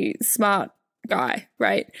scarily smart guy,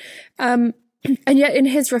 right? And yet in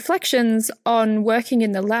his reflections on working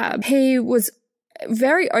in the lab, he was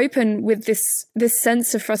very open with this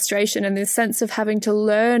sense of frustration and this sense of having to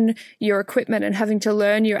learn your equipment and having to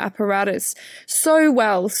learn your apparatus so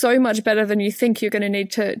well, so much better than you think you're going to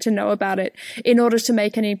need to know about it in order to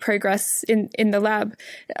make any progress in the lab.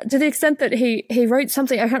 To the extent that he wrote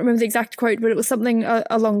something, I can't remember the exact quote, but it was something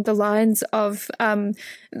along the lines of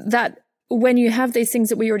that when you have these things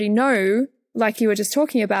that we already know, like you were just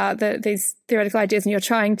talking about, these theoretical ideas, and you're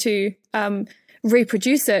trying to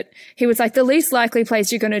reproduce it, he was like, the least likely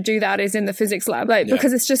place you're going to do that is in the physics lab,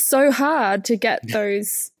 because it's just so hard to get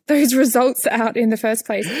those results out in the first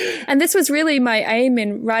place. And this was really my aim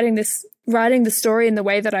in writing the story in the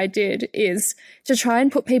way that I did, is to try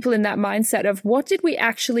and put people in that mindset of what did we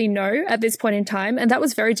actually know at this point in time. And that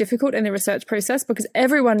was very difficult in the research process because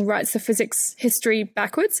everyone writes the physics history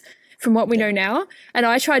backwards from what we know now. And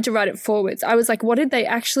I tried to write it forwards. I was like, what did they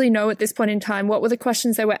actually know at this point in time? What were the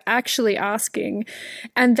questions they were actually asking?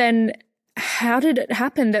 And then how did it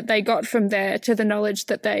happen that they got from there to the knowledge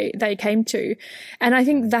that they came to? And I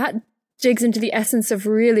think that digs into the essence of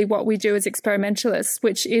really what we do as experimentalists,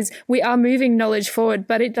 which is we are moving knowledge forward,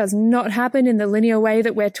 but it does not happen in the linear way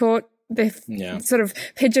that we're taught, the sort of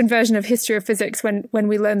pigeon version of history of physics when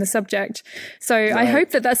we learn the subject. So right. I hope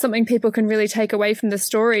that that's something people can really take away from the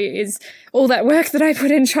story, is all that work that I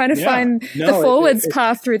put in trying to find the forwards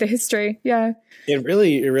path through the history. Yeah. It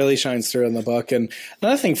really shines through in the book. And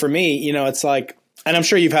another thing for me, it's like, and I'm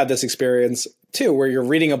sure you've had this experience too, where you're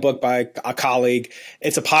reading a book by a colleague.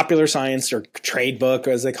 It's a popular science or trade book,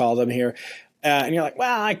 as they call them here. And you're like,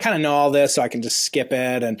 well, I kind of know all this, so I can just skip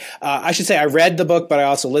it. And I should say I read the book, but I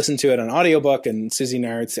also listened to it on audiobook, and Susie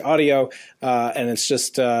narrates the audio. And it's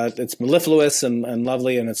just it's mellifluous and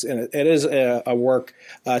lovely, and it is a work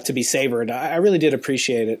to be savored. I really did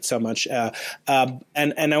appreciate it so much. And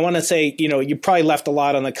I want to say, you probably left a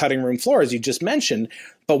lot on the cutting room floor, as you just mentioned.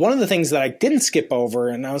 But one of the things that I didn't skip over,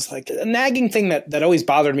 and I was like, a nagging thing that always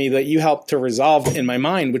bothered me that you helped to resolve in my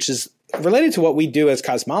mind, which is related to what we do as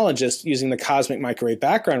cosmologists using the cosmic microwave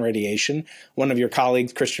background radiation. One of your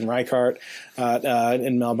colleagues, Christian Reichardt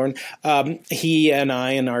in Melbourne, he and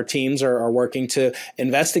I and our teams are working to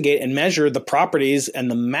investigate and measure the properties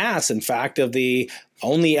and the mass, in fact, of the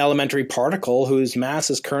only elementary particle whose mass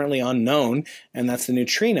is currently unknown, and that's the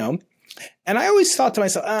neutrino. And I always thought to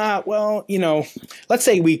myself, let's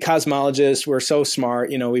say we cosmologists, we're so smart,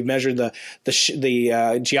 we've measured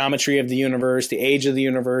the geometry of the universe, the age of the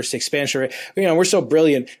universe, the expansion rate, we're so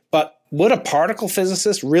brilliant. But would a particle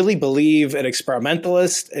physicist really believe an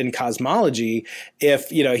experimentalist in cosmology if,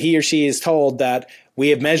 he or she is told that we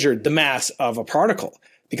have measured the mass of a particle?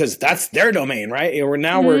 Because that's their domain, right?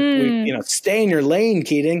 We're stay in your lane,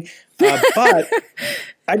 Keating. But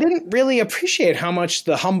I didn't really appreciate how much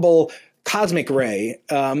the humble cosmic ray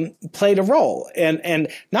played a role, and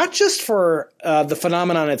not just for the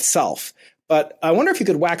phenomenon itself, but I wonder if you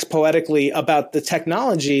could wax poetically about the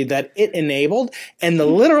technology that it enabled and the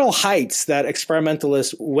literal heights that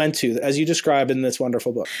experimentalists went to, as you describe in this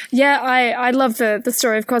wonderful book. Yeah, I love the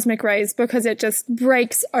story of cosmic rays because it just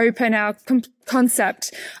breaks open our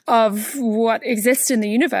concept of what exists in the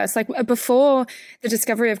universe. Like before the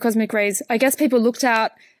discovery of cosmic rays, I guess people looked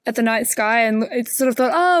out at the night sky and it sort of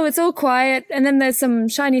thought, oh, it's all quiet. And then there's some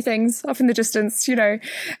shiny things off in the distance,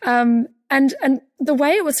 And the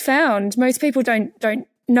way it was found, most people don't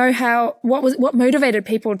know what motivated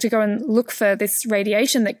people to go and look for this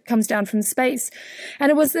radiation that comes down from space. And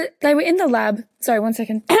it was that they were in the lab. Sorry, 1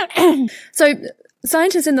 second. So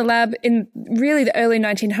scientists in the lab in really the early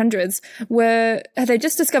 1900s they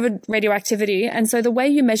just discovered radioactivity. And so the way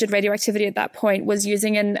you measured radioactivity at that point was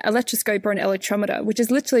using an electroscope or an electrometer, which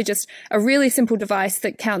is literally just a really simple device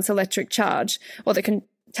that counts electric charge, or that can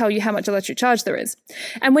tell you how much electric charge there is.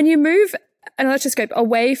 And when you move an electroscope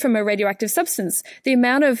away from a radioactive substance, the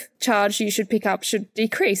amount of charge you should pick up should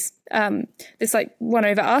decrease. This like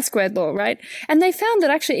 1/r² law, right? And they found that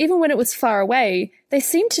actually, even when it was far away, they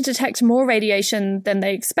seemed to detect more radiation than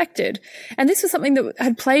they expected. And this was something that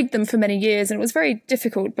had plagued them for many years, and it was very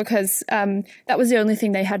difficult because that was the only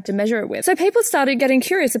thing they had to measure it with. So people started getting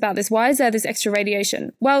curious about this. Why is there this extra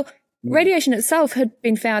radiation? Well, radiation itself had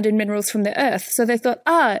been found in minerals from the Earth. So they thought,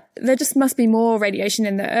 there just must be more radiation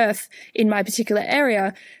in the Earth in my particular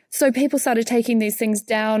area. So people started taking these things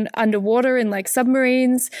down underwater in like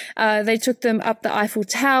submarines. They took them up the Eiffel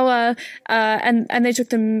Tower, and they took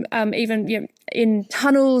them even in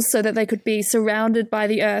tunnels so that they could be surrounded by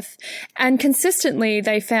the Earth. And consistently,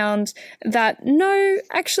 they found that no,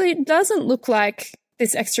 actually, it doesn't look like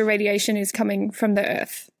this extra radiation is coming from the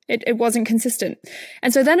Earth. It wasn't consistent.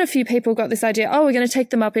 And so then a few people got this idea, we're going to take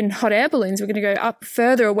them up in hot air balloons. We're going to go up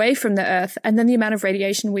further away from the Earth, and then the amount of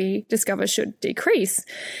radiation we discover should decrease.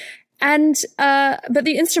 And, but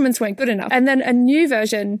the instruments weren't good enough. And then a new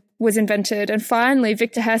version was invented. And finally,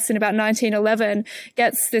 Victor Hess in about 1911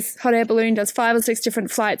 gets this hot air balloon, does 5 or 6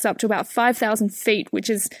 different flights up to about 5,000 feet,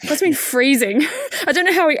 which must have been freezing. I don't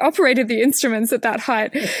know how he operated the instruments at that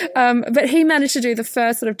height. But he managed to do the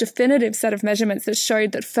first sort of definitive set of measurements that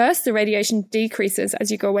showed that first the radiation decreases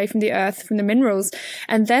as you go away from the Earth, from the minerals,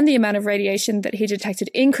 and then the amount of radiation that he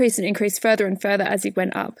detected increased and increased further and further as he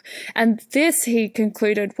went up. And this, he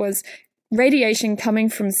concluded, was radiation coming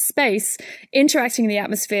from space, interacting in the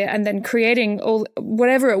atmosphere, and then creating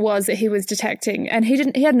whatever it was that he was detecting. And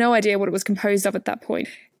he had no idea what it was composed of at that point.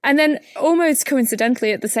 And then almost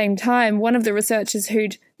coincidentally at the same time, one of the researchers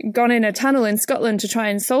who'd gone in a tunnel in Scotland to try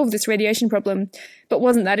and solve this radiation problem, but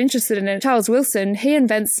wasn't that interested in it, Charles Wilson, he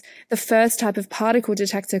invents the first type of particle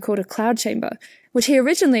detector called a cloud chamber, which he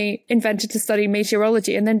originally invented to study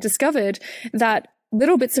meteorology, and then discovered that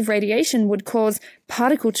little bits of radiation would cause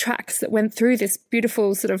particle tracks that went through this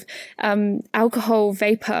beautiful sort of alcohol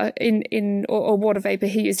vapor or water vapor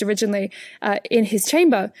he used originally in his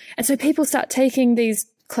chamber. And so people start taking these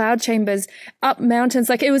cloud chambers up mountains.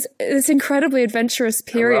 Like, it was this incredibly adventurous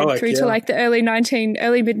period to like the early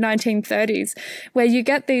mid 1930s, where you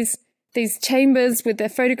get these chambers with their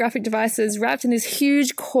photographic devices wrapped in these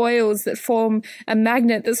huge coils that form a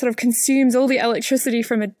magnet that sort of consumes all the electricity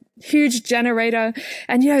from a huge generator.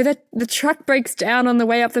 And, that the truck breaks down on the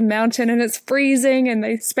way up the mountain and it's freezing, and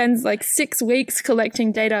they spend like 6 weeks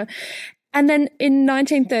collecting data. And then in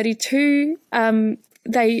 1932,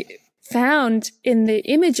 they found in the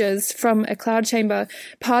images from a cloud chamber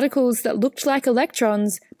particles that looked like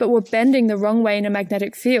electrons but were bending the wrong way in a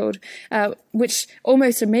magnetic field, which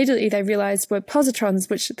almost immediately they realized were positrons,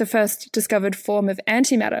 which the first discovered form of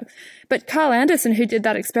antimatter. But Carl Anderson, who did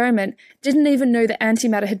that experiment, didn't even know that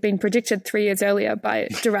antimatter had been predicted 3 years earlier by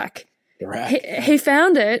Dirac. He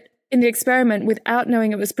found it in the experiment without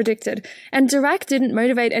knowing it was predicted. And Dirac didn't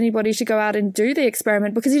motivate anybody to go out and do the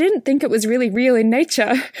experiment because he didn't think it was really real in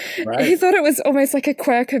nature. Right. He thought it was almost like a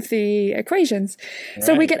quirk of the equations. Right.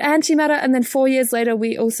 So we get antimatter, and then 4 years later,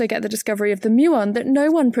 we also get the discovery of the muon that no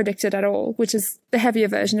one predicted at all, which is the heavier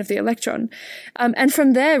version of the electron. And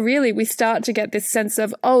from there, really, we start to get this sense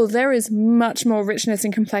of, there is much more richness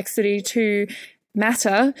and complexity to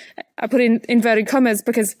matter. I put in inverted commas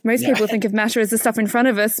because most people think of matter as the stuff in front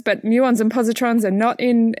of us, but muons and positrons are not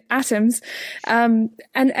in atoms. And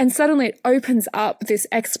suddenly it opens up this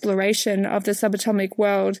exploration of the subatomic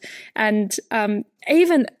world. And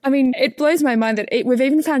it blows my mind that we've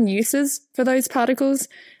even found uses for those particles.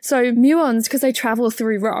 So muons, because they travel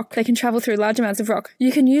through rock, they can travel through large amounts of rock.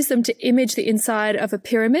 You can use them to image the inside of a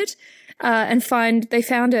pyramid, and they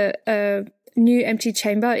found a new empty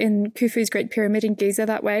chamber in Khufu's Great Pyramid in Giza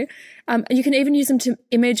that way. You can even use them to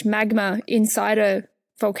image magma inside a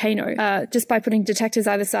volcano, just by putting detectors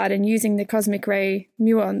either side and using the cosmic ray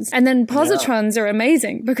muons. And then positrons are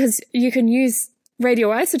amazing because you can use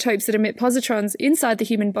radioisotopes that emit positrons inside the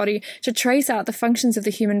human body to trace out the functions of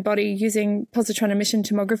the human body using positron emission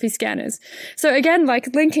tomography scanners. So again,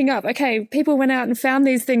 like linking up, people went out and found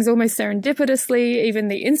these things almost serendipitously. Even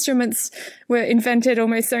the instruments were invented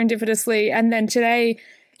almost serendipitously. And then today,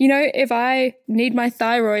 if I need my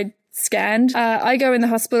thyroid scanned, I go in the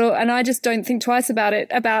hospital and I just don't think twice about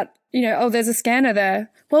it, there's a scanner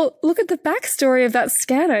there. Well, look at the backstory of that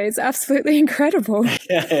scanner. It's absolutely incredible.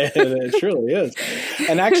 Yeah, it truly is.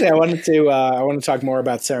 And actually, I want to talk more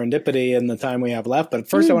about serendipity in the time we have left. But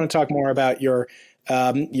first, I want to talk more about your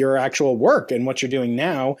actual work and what you're doing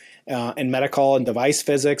now in medical and device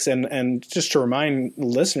physics. And just to remind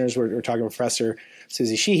listeners, we're talking to Professor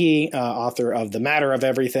Susie Sheehy, author of The Matter of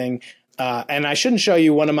Everything. And I shouldn't show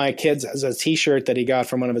you, one of my kids has a T-shirt that he got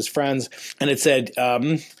from one of his friends, and it said,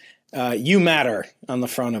 you matter on the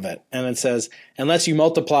front of it. And it says, unless you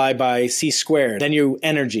multiply by C squared, then you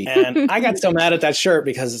energy. And I got so mad at that shirt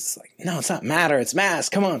because it's like, no, it's not matter, it's mass.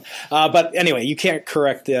 Come on. But anyway, you can't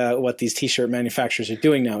correct what these T-shirt manufacturers are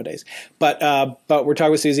doing nowadays. But we're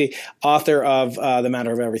talking with Susie, author of The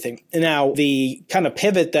Matter of Everything. Now, the kind of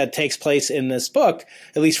pivot that takes place in this book,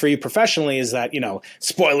 at least for you professionally, is that,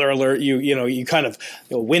 spoiler alert, you kind of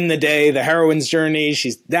win the day, the heroine's journey.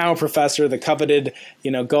 She's now a professor, the coveted,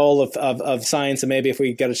 goal of science. And maybe if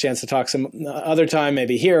we get a chance to talk some other time,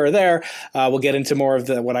 maybe here or there, we'll get into more of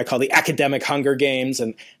what I call the academic Hunger Games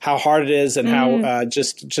and how hard it is and how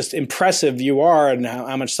just impressive you are and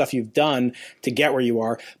how much stuff you've done to get where you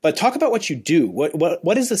are. But talk about what you do.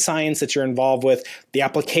 What is the science that you're involved with, the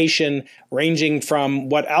application ranging from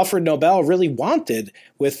what Alfred Nobel really wanted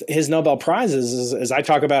with his Nobel Prizes, as I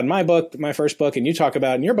talk about in my book, my first book, and you talk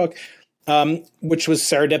about in your book, which was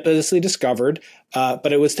serendipitously discovered,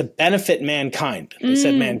 but it was to benefit mankind. They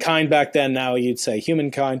said mankind back then, now you'd say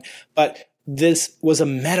humankind. But this was a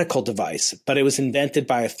medical device, but it was invented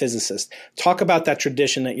by a physicist. Talk about that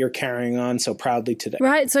tradition that you're carrying on so proudly today.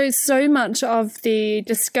 Right. So much of the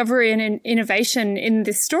discovery and innovation in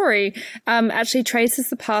this story actually traces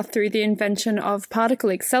the path through the invention of particle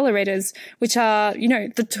accelerators, which are,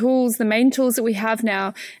 the main tools that we have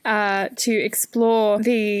now to explore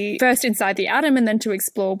the first inside the atom and then to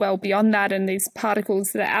explore well beyond that and these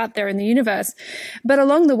particles that are out there in the universe. But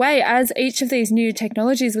along the way, as each of these new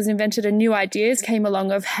technologies was invented, a new ideas came along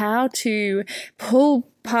of how to pull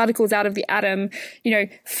particles out of the atom,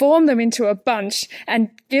 form them into a bunch and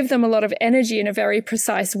give them a lot of energy in a very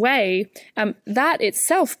precise way. That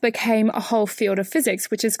itself became a whole field of physics,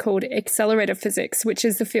 which is called accelerator physics, which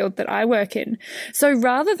is the field that I work in. So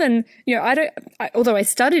rather than, although I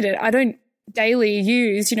studied it, I don't daily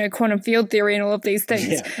use, quantum field theory and all of these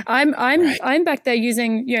things. Yeah. I'm back there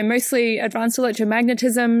using, mostly advanced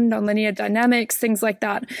electromagnetism, nonlinear dynamics, things like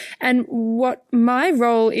that. And what my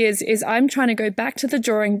role is I'm trying to go back to the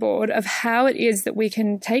drawing board of how it is that we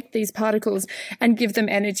can take these particles and give them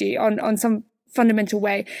energy on some fundamental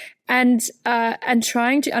way, and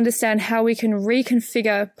trying to understand how we can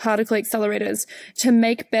reconfigure particle accelerators to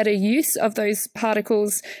make better use of those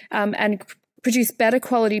particles and produce better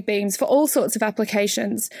quality beams for all sorts of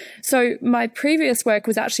applications. So my previous work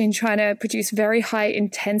was actually in trying to produce very high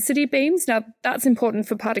intensity beams. Now that's important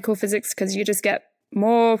for particle physics because you just get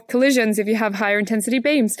more collisions if you have higher intensity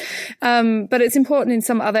beams. But it's important in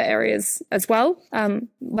some other areas as well,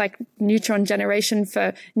 like neutron generation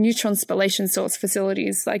for neutron spallation source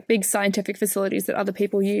facilities, like big scientific facilities that other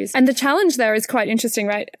people use. And the challenge there is quite interesting,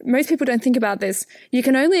 right? Most people don't think about this. You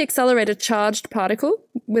can only accelerate a charged particle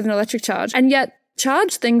with an electric charge, and yet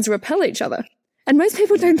charged things repel each other. And most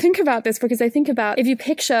people don't think about this because they think about, if you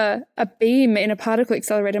picture a beam in a particle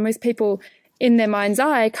accelerator, most people in their mind's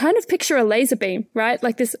eye kind of picture a laser beam, right?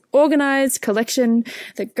 Like this organized collection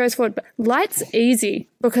that goes forward. But light's easy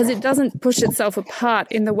because it doesn't push itself apart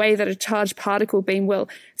in the way that a charged particle beam will.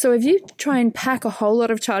 So if you try and pack a whole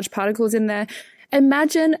lot of charged particles in there,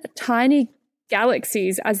 imagine tiny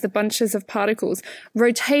galaxies as the bunches of particles,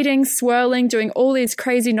 rotating, swirling, doing all these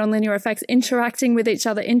crazy nonlinear effects, interacting with each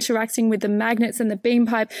other, interacting with the magnets and the beam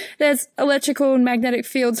pipe. There's electrical and magnetic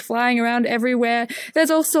fields flying around everywhere. There's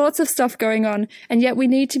all sorts of stuff going on. And yet we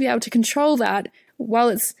need to be able to control that while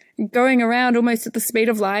it's going around almost at the speed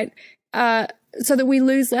of light, so that we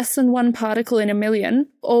lose less than one particle in a million,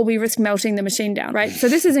 or we risk melting the machine down, right? So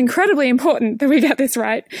this is incredibly important that we get this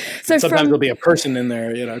right. So sometimes there'll be a person in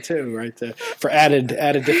there, too, right? For added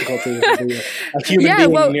difficulty, a human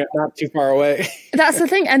being not too far away. That's the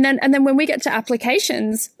thing. And then when we get to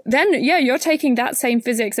applications, then you're taking that same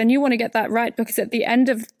physics and you want to get that right, because at the end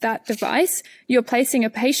of that device, you're placing a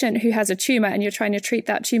patient who has a tumor and you're trying to treat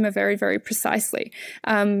that tumor very, very precisely,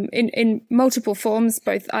 in multiple forms,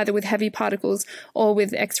 both either with heavy particles or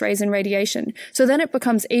with X-rays and radiation. So then it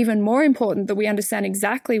becomes even more important that we understand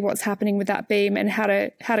exactly what's happening with that beam and how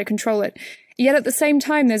to control it. Yet at the same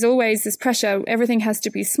time, there's always this pressure. Everything has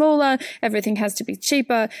to be smaller. Everything has to be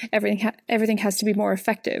cheaper. Everything has to be more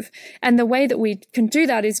effective. And the way that we can do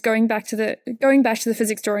that is going back to the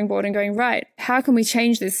physics drawing board and going, right, how can we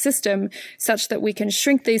change this system such that we can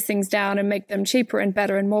shrink these things down and make them cheaper and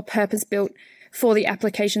better and more purpose-built for the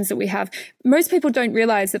applications that we have? Most people don't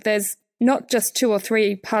realize that there's not just 2 or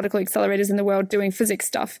 3 particle accelerators in the world doing physics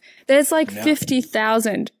stuff. There's like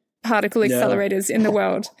 50,000 particle accelerators in the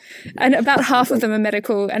world. And about half of them are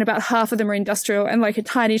medical and about half of them are industrial, and like a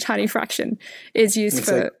tiny, tiny fraction is used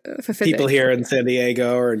for physics. People here in San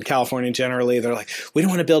Diego or in California generally, they're like, we don't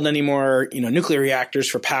want to build any more, nuclear reactors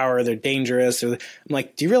for power. They're dangerous. I'm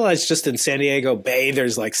like, do you realize just in San Diego Bay,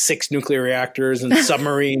 there's like 6 nuclear reactors and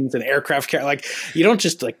submarines and aircraft like, you don't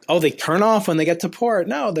just like, they turn off when they get to port.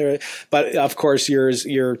 No, but of course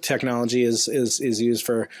your technology is used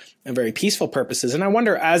for very peaceful purposes. And I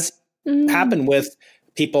wonder, as happened with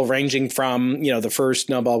people ranging from, the first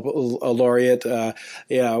Nobel laureate,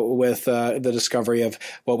 with the discovery of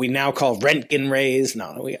what we now call Röntgen rays.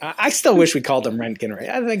 I still wish we called them Röntgen rays.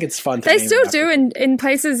 I think it's fun. They still do in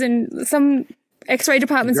places in some X-ray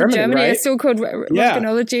departments in Germany, right? Are still called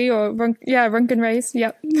röntgenology or Röntgen rays.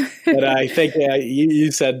 Yep. But I think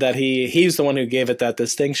you said that he's the one who gave it that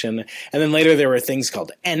distinction. And then later there were things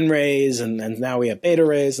called N rays, and now we have beta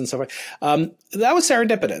rays and so forth. That was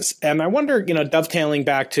serendipitous. And I wonder, dovetailing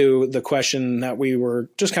back to the question that we were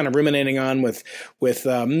just kind of ruminating on with at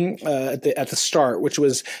the start, which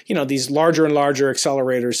was, these larger and larger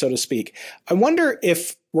accelerators, so to speak. I wonder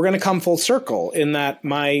if we're going to come full circle in that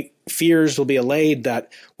my fears will be allayed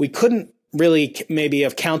that we couldn't really maybe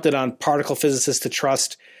have counted on particle physicists to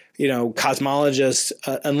trust, cosmologists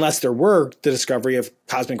unless there were the discovery of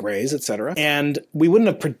cosmic rays, et cetera. And we wouldn't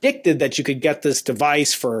have predicted that you could get this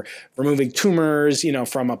device for removing tumors,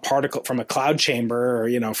 from a cloud chamber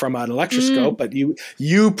or, from an electroscope. But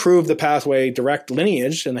you proved the pathway, direct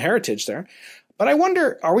lineage and the heritage there. But I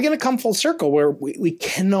wonder, are we going to come full circle where we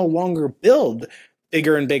can no longer build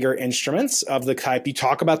bigger and bigger instruments of the type you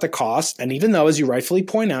talk about the cost? And even though, as you rightfully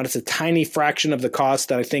point out, it's a tiny fraction of the cost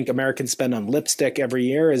that I think Americans spend on lipstick every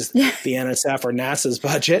year is the NSF or NASA's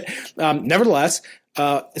budget. Nevertheless,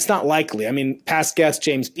 it's not likely. I mean, past guest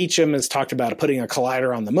James Beecham has talked about putting a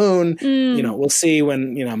collider on the moon. We'll see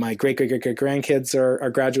when, my great-great-great-grandkids are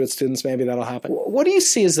graduate students, maybe that'll happen. What do you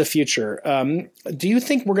see as the future? Do you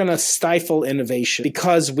think we're going to stifle innovation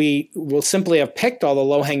because we will simply have picked all the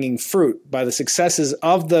low-hanging fruit by the successes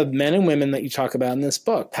of the men and women that you talk about in this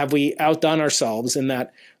book? Have we outdone ourselves in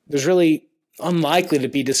that there's really unlikely to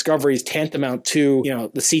be discoveries tantamount to,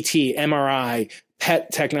 the CT, MRI,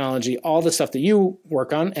 PET technology, all the stuff that you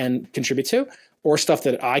work on and contribute to, or stuff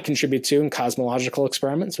that I contribute to in cosmological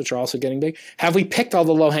experiments, which are also getting big? Have we picked all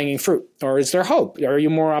the low-hanging fruit, or is there hope? Are you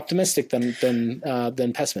more optimistic than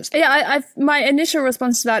pessimistic? Yeah, my initial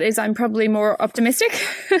response to that is I'm probably more optimistic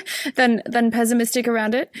than pessimistic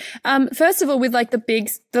around it. First of all, with like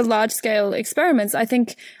the large-scale experiments, I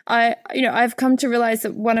think I've come to realize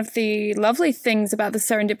that one of the lovely things about the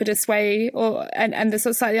serendipitous way, and the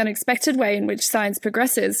sort of slightly unexpected way in which science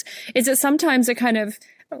progresses, is that sometimes a kind of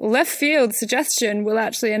left field suggestion will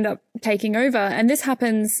actually end up taking over. And this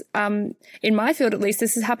happens, in my field at least,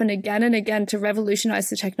 this has happened again and again to revolutionize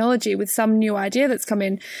the technology with some new idea that's come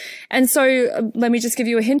in. And so let me just give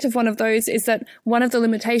you a hint of one of those is that one of the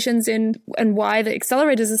limitations and why the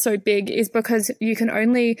accelerators are so big is because you can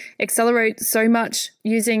only accelerate so much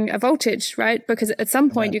using a voltage, right? Because at some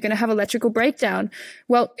point you're going to have electrical breakdown.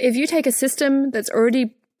 Well, if you take a system that's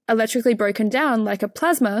already electrically broken down like a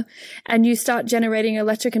plasma and you start generating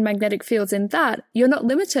electric and magnetic fields in that, you're not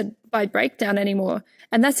limited by breakdown anymore.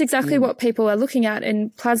 And that's exactly what people are looking at in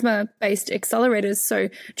plasma-based accelerators. So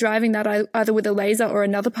driving that either with a laser or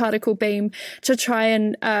another particle beam to try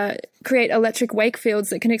and create electric wake fields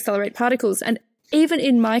that can accelerate particles. And even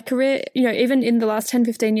in my career, even in the last 10,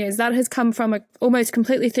 15 years, that has come from a almost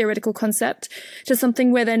completely theoretical concept to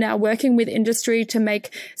something where they're now working with industry to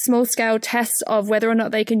make small scale tests of whether or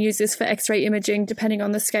not they can use this for X-ray imaging, depending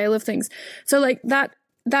on the scale of things. So like that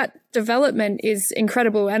development is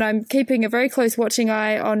incredible. And I'm keeping a very close watching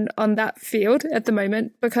eye on that field at the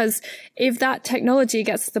moment, because if that technology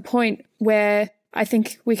gets to the point where I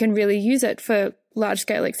think we can really use it for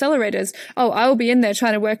large-scale accelerators, I'll be in there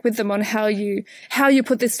trying to work with them on how you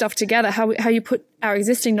put this stuff together, how you put our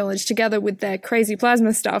existing knowledge together with their crazy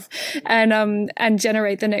plasma stuff, and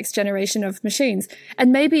generate the next generation of machines.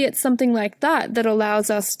 And maybe it's something like that allows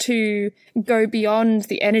us to go beyond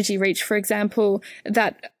the energy reach, for example,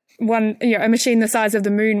 that a machine the size of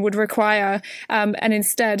the moon would require, and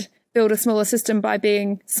instead build a smaller system by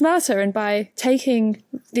being smarter and by taking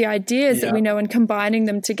the ideas that we know and combining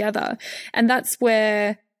them together. And that's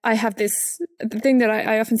where I have the thing that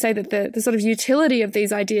I often say that the sort of utility of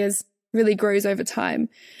these ideas really grows over time.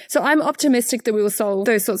 So I'm optimistic that we will solve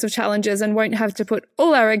those sorts of challenges and won't have to put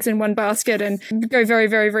all our eggs in one basket and go very,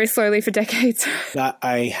 very, very slowly for decades.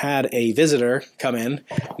 I had a visitor come in,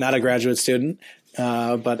 not a graduate student,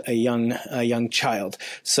 but a young child.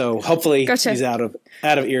 So hopefully he's out of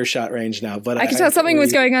earshot range now. But I could tell something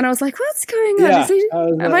was going on. I was like, "What's going on? Yeah, Is he?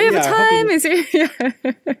 Am I over time? Is he?"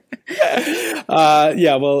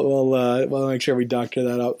 We'll make sure we doctor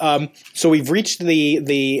that up. So we've reached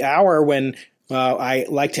the hour when I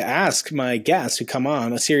like to ask my guests who come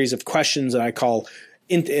on a series of questions that I call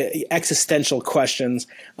existential questions.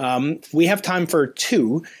 We have time for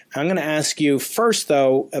 2. I'm going to ask you first,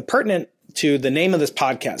 though, pertinent to the name of this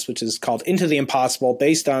podcast, which is called Into the Impossible,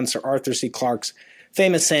 based on Sir Arthur C. Clarke's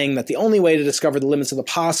famous saying that the only way to discover the limits of the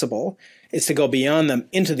possible is to go beyond them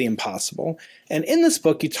into the impossible. And in this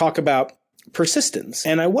book, you talk about persistence.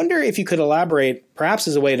 And I wonder if you could elaborate, perhaps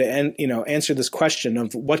as a way to answer this question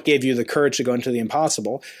of what gave you the courage to go into the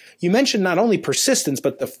impossible. You mentioned not only persistence,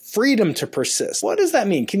 but the freedom to persist. What does that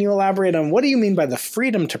mean? Can you elaborate on what do you mean by the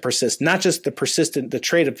freedom to persist, not just the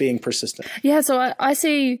trait of being persistent? Yeah, so I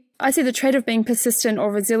see the trait of being persistent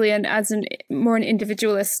or resilient as more an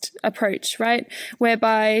individualist approach, right?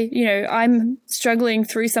 Whereby, I'm struggling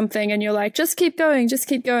through something and you're like, just keep going.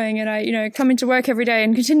 And I, come into work every day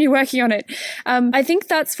and continue working on it. I think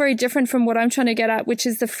that's very different from what I'm trying to get at, which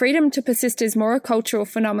is the freedom to persist is more a cultural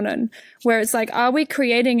phenomenon, where it's like, are we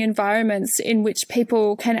creating environments in which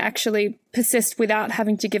people can actually persist without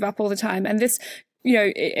having to give up all the time? And this,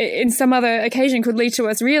 in some other occasion could lead to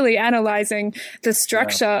us really analyzing the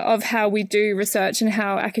structure of how we do research and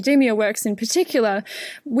how academia works in particular.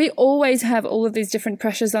 We always have all of these different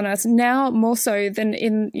pressures on us now, more so than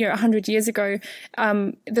in, 100 years ago.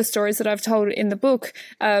 The stories that I've told in the book,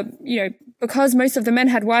 because most of the men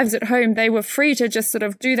had wives at home, they were free to just sort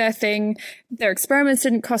of do their thing. Their experiments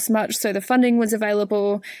didn't cost much, so the funding was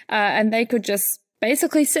available, and they could just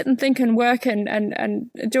basically sit and think and work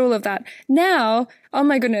and do all of that. Now, oh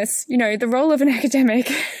my goodness, the role of an academic,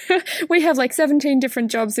 we have like 17 different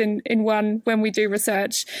jobs in one when we do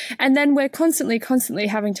research. And then we're constantly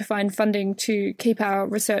having to find funding to keep our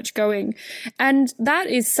research going. And that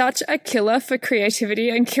is such a killer for creativity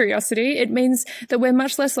and curiosity. It means that we're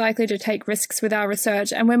much less likely to take risks with our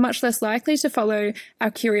research, and we're much less likely to follow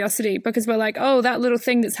our curiosity, because we're like, oh, that little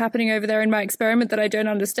thing that's happening over there in my experiment that I don't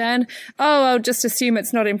understand, oh, I'll just assume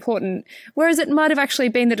it's not important. Whereas it might have actually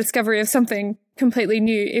been the discovery of something completely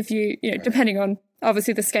new if you depending on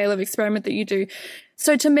obviously the scale of experiment that you do.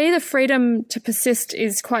 So to me, the freedom to persist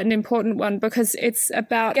is quite an important one, because it's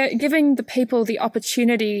about giving the people the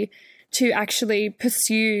opportunity to actually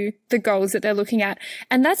pursue the goals that they're looking at.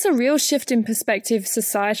 And that's a real shift in perspective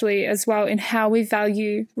societally as well, in how we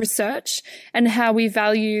value research and how we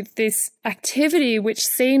value this activity, which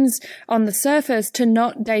seems on the surface to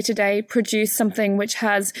not day to day produce something which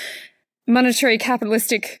has monetary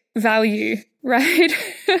capitalistic value, right?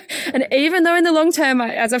 And even though in the long term,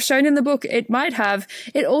 as I've shown in the book, it might have,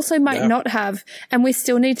 it also might not have. And we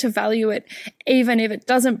still need to value it, even if it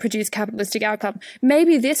doesn't produce capitalistic outcome.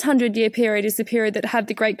 Maybe this 100-year period is the period that had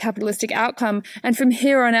the great capitalistic outcome. And from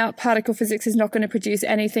here on out, particle physics is not going to produce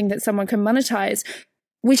anything that someone can monetize.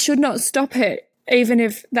 We should not stop it, even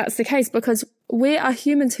if that's the case, because we are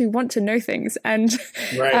humans who want to know things, and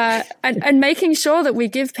and making sure that we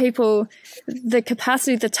give people the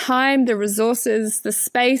capacity, the time, the resources, the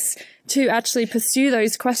space to actually pursue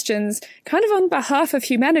those questions kind of on behalf of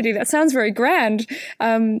humanity. That sounds very grand.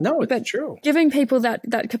 No, it's true. Giving people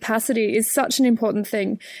that capacity is such an important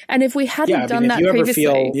thing. And if we hadn't done that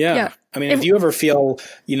previously. If you ever feel,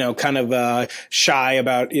 kind of shy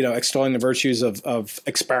about, extolling the virtues of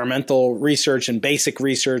experimental research and basic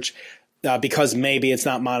research, because maybe it's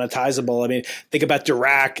not monetizable. I mean, think about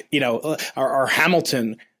Dirac, or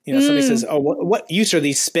Hamilton. Somebody says, "Oh, what use are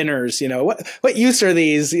these spinners? What use are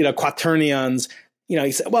these, quaternions?"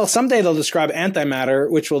 He said, well, someday they'll describe antimatter,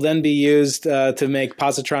 which will then be used to make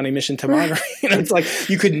positron emission tomography. It's like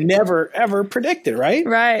you could never ever predict it, right?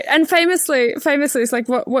 Right, and famously, it's like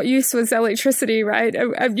what use was electricity, right?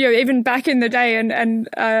 Even back in the day, and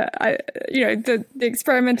the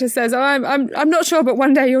experimenter says, "Oh, I'm not sure, but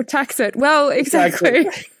one day you'll tax it." Well, exactly.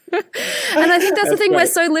 And I think that's the thing. Right.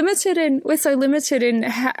 We're so limited in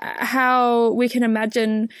how we can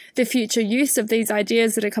imagine the future use of these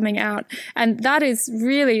ideas that are coming out. And that is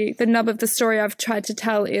really the nub of the story I've tried to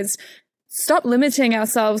tell, is stop limiting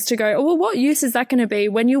ourselves to go, oh, well, what use is that going to be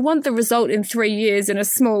when you want the result in 3 years in a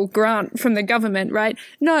small grant from the government, right?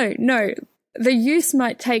 No. The use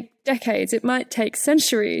might take decades. It might take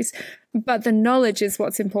centuries, but the knowledge is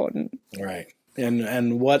what's important. Right.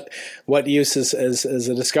 And what use is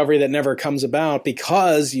a discovery that never comes about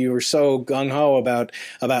because you were so gung-ho about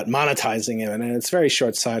monetizing it, and it's very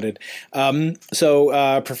short-sighted.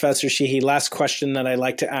 So Professor Sheehy, last question that I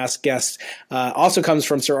like to ask guests also comes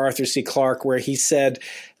from Sir Arthur C. Clarke, where he said,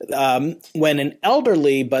 when an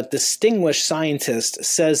elderly but distinguished scientist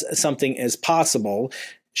says something is possible,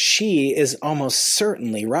 she is almost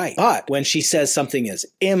certainly right. But when she says something is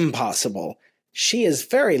impossible, she is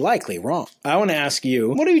very likely wrong. I want to ask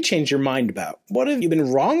you, what have you changed your mind about? What have you been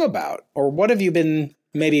wrong about? Or what have you been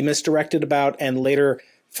maybe misdirected about and later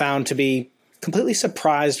found to be completely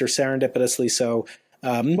surprised or serendipitously so?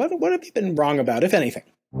 What have you been wrong about, if anything?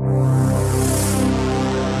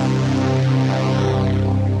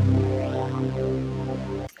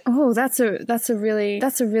 Oh, that's a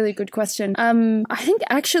really good question. I think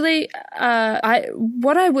actually,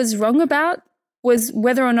 what I was wrong about was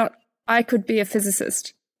whether or not I could be a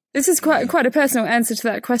physicist. This is quite a personal answer to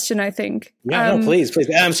that question, I think. Yeah, no, please.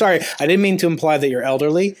 I'm sorry. I didn't mean to imply that you're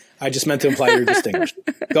elderly. I just meant to imply you're distinguished.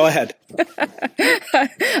 Go ahead.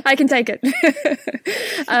 I can take it.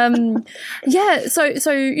 Yeah. So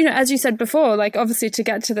as you said before, like obviously to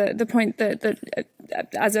get to the point that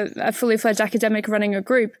as a fully fledged academic running a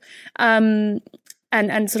group, and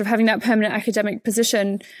sort of having that permanent academic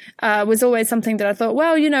position was always something that I thought,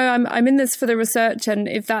 well, I'm in this for the research, and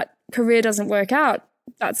if that career doesn't work out,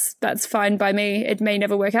 that's fine by me. It may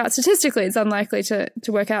never work out. Statistically, it's unlikely to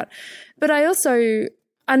work out. But I also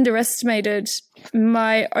underestimated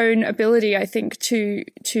my own ability, I think, to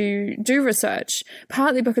do research,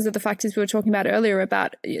 partly because of the factors we were talking about earlier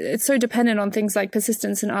about it's so dependent on things like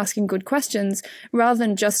persistence and asking good questions rather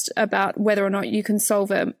than just about whether or not you can solve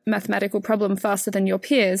a mathematical problem faster than your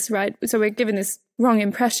peers, right? So we're given this wrong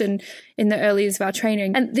impression in the early years of our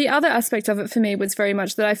training. And the other aspect of it for me was very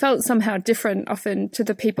much that I felt somehow different often to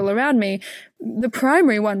the people around me. The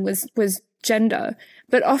primary one was gender,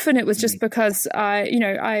 but often it was just because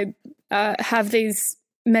I have these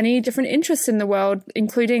many different interests in the world,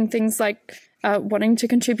 including things like wanting to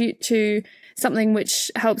contribute to something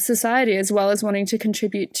which helps society, as well as wanting to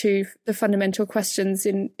contribute to the fundamental questions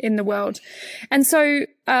in the world. And so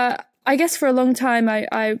I guess for a long time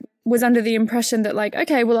I was under the impression that like,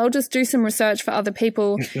 okay, well, I'll just do some research for other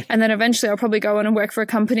people and then eventually I'll probably go on and work for a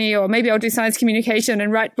company, or maybe I'll do science communication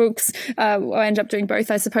and write books. I'll end up doing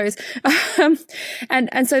both, I suppose.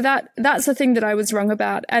 And so that's the thing that I was wrong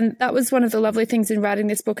about. And that was one of the lovely things in writing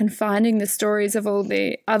this book and finding the stories of all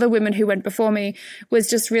the other women who went before me,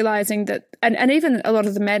 was just realizing that, and even a lot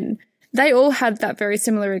of the men, they all had that very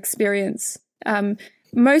similar experience.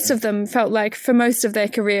 Most of them felt like for most of their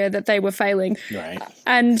career that they were failing. Right.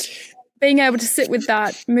 And being able to sit with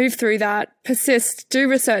that, move through that, persist, do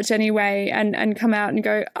research anyway, and come out and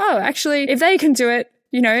go, oh, actually, if they can do it,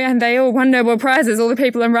 and they all won Nobel Prizes, all the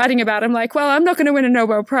people I'm writing about, I'm like, well, I'm not going to win a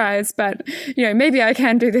Nobel Prize, but, maybe I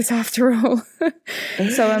can do this after all.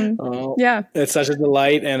 So, yeah. It's such a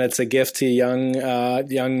delight, and it's a gift to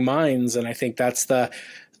young minds. And I think that's the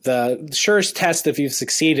surest test if you've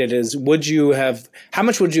succeeded is how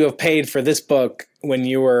much would you have paid for this book when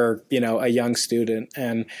you were, a young student?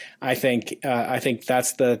 And I think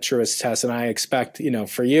that's the truest test. And I expect,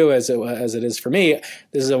 for you as it is for me,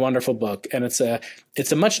 this is a wonderful book, and it's a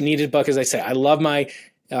much needed book. As I say, I love my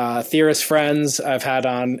theorist friends. I've had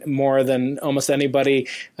on more than almost anybody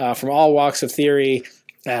from all walks of theory.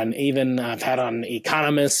 And even I've had on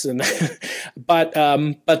economists, but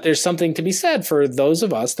there's something to be said for those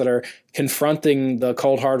of us that are confronting the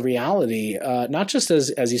cold hard reality, not just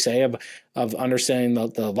as you say of understanding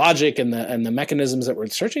the logic and the mechanisms that we're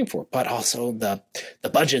searching for, but also the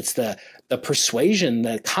budgets, the persuasion,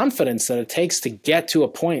 the confidence that it takes to get to a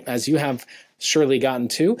point as you have surely gotten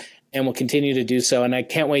to, and will continue to do so. And I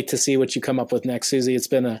can't wait to see what you come up with next, Susie. It's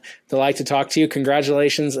been a delight to talk to you.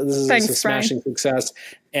 Congratulations. This is a smashing success.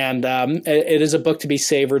 And it is a book to be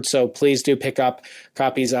savored. So please do pick up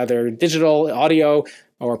copies, either digital, audio,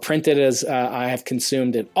 or printed, as I have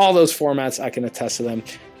consumed in all those formats. I can attest to them.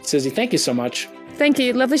 Susie, thank you so much. Thank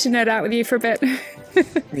you. Lovely to nerd out with you for a bit.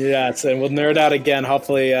 Yes, and we'll nerd out again,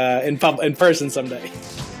 hopefully in person someday.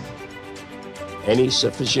 Any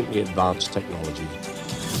sufficiently advanced technology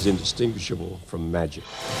is indistinguishable from magic.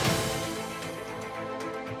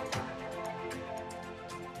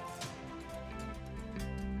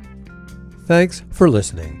 Thanks for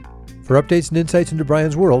listening. For updates and insights into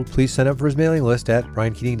Brian's world, please sign up for his mailing list at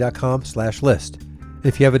briankeating.com/list.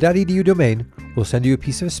 If you have a .edu domain, we'll send you a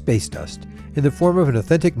piece of space dust in the form of an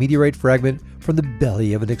authentic meteorite fragment from the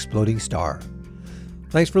belly of an exploding star.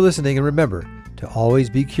 Thanks for listening, and remember to always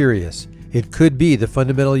be curious. It could be the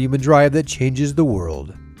fundamental human drive that changes the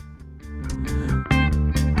world.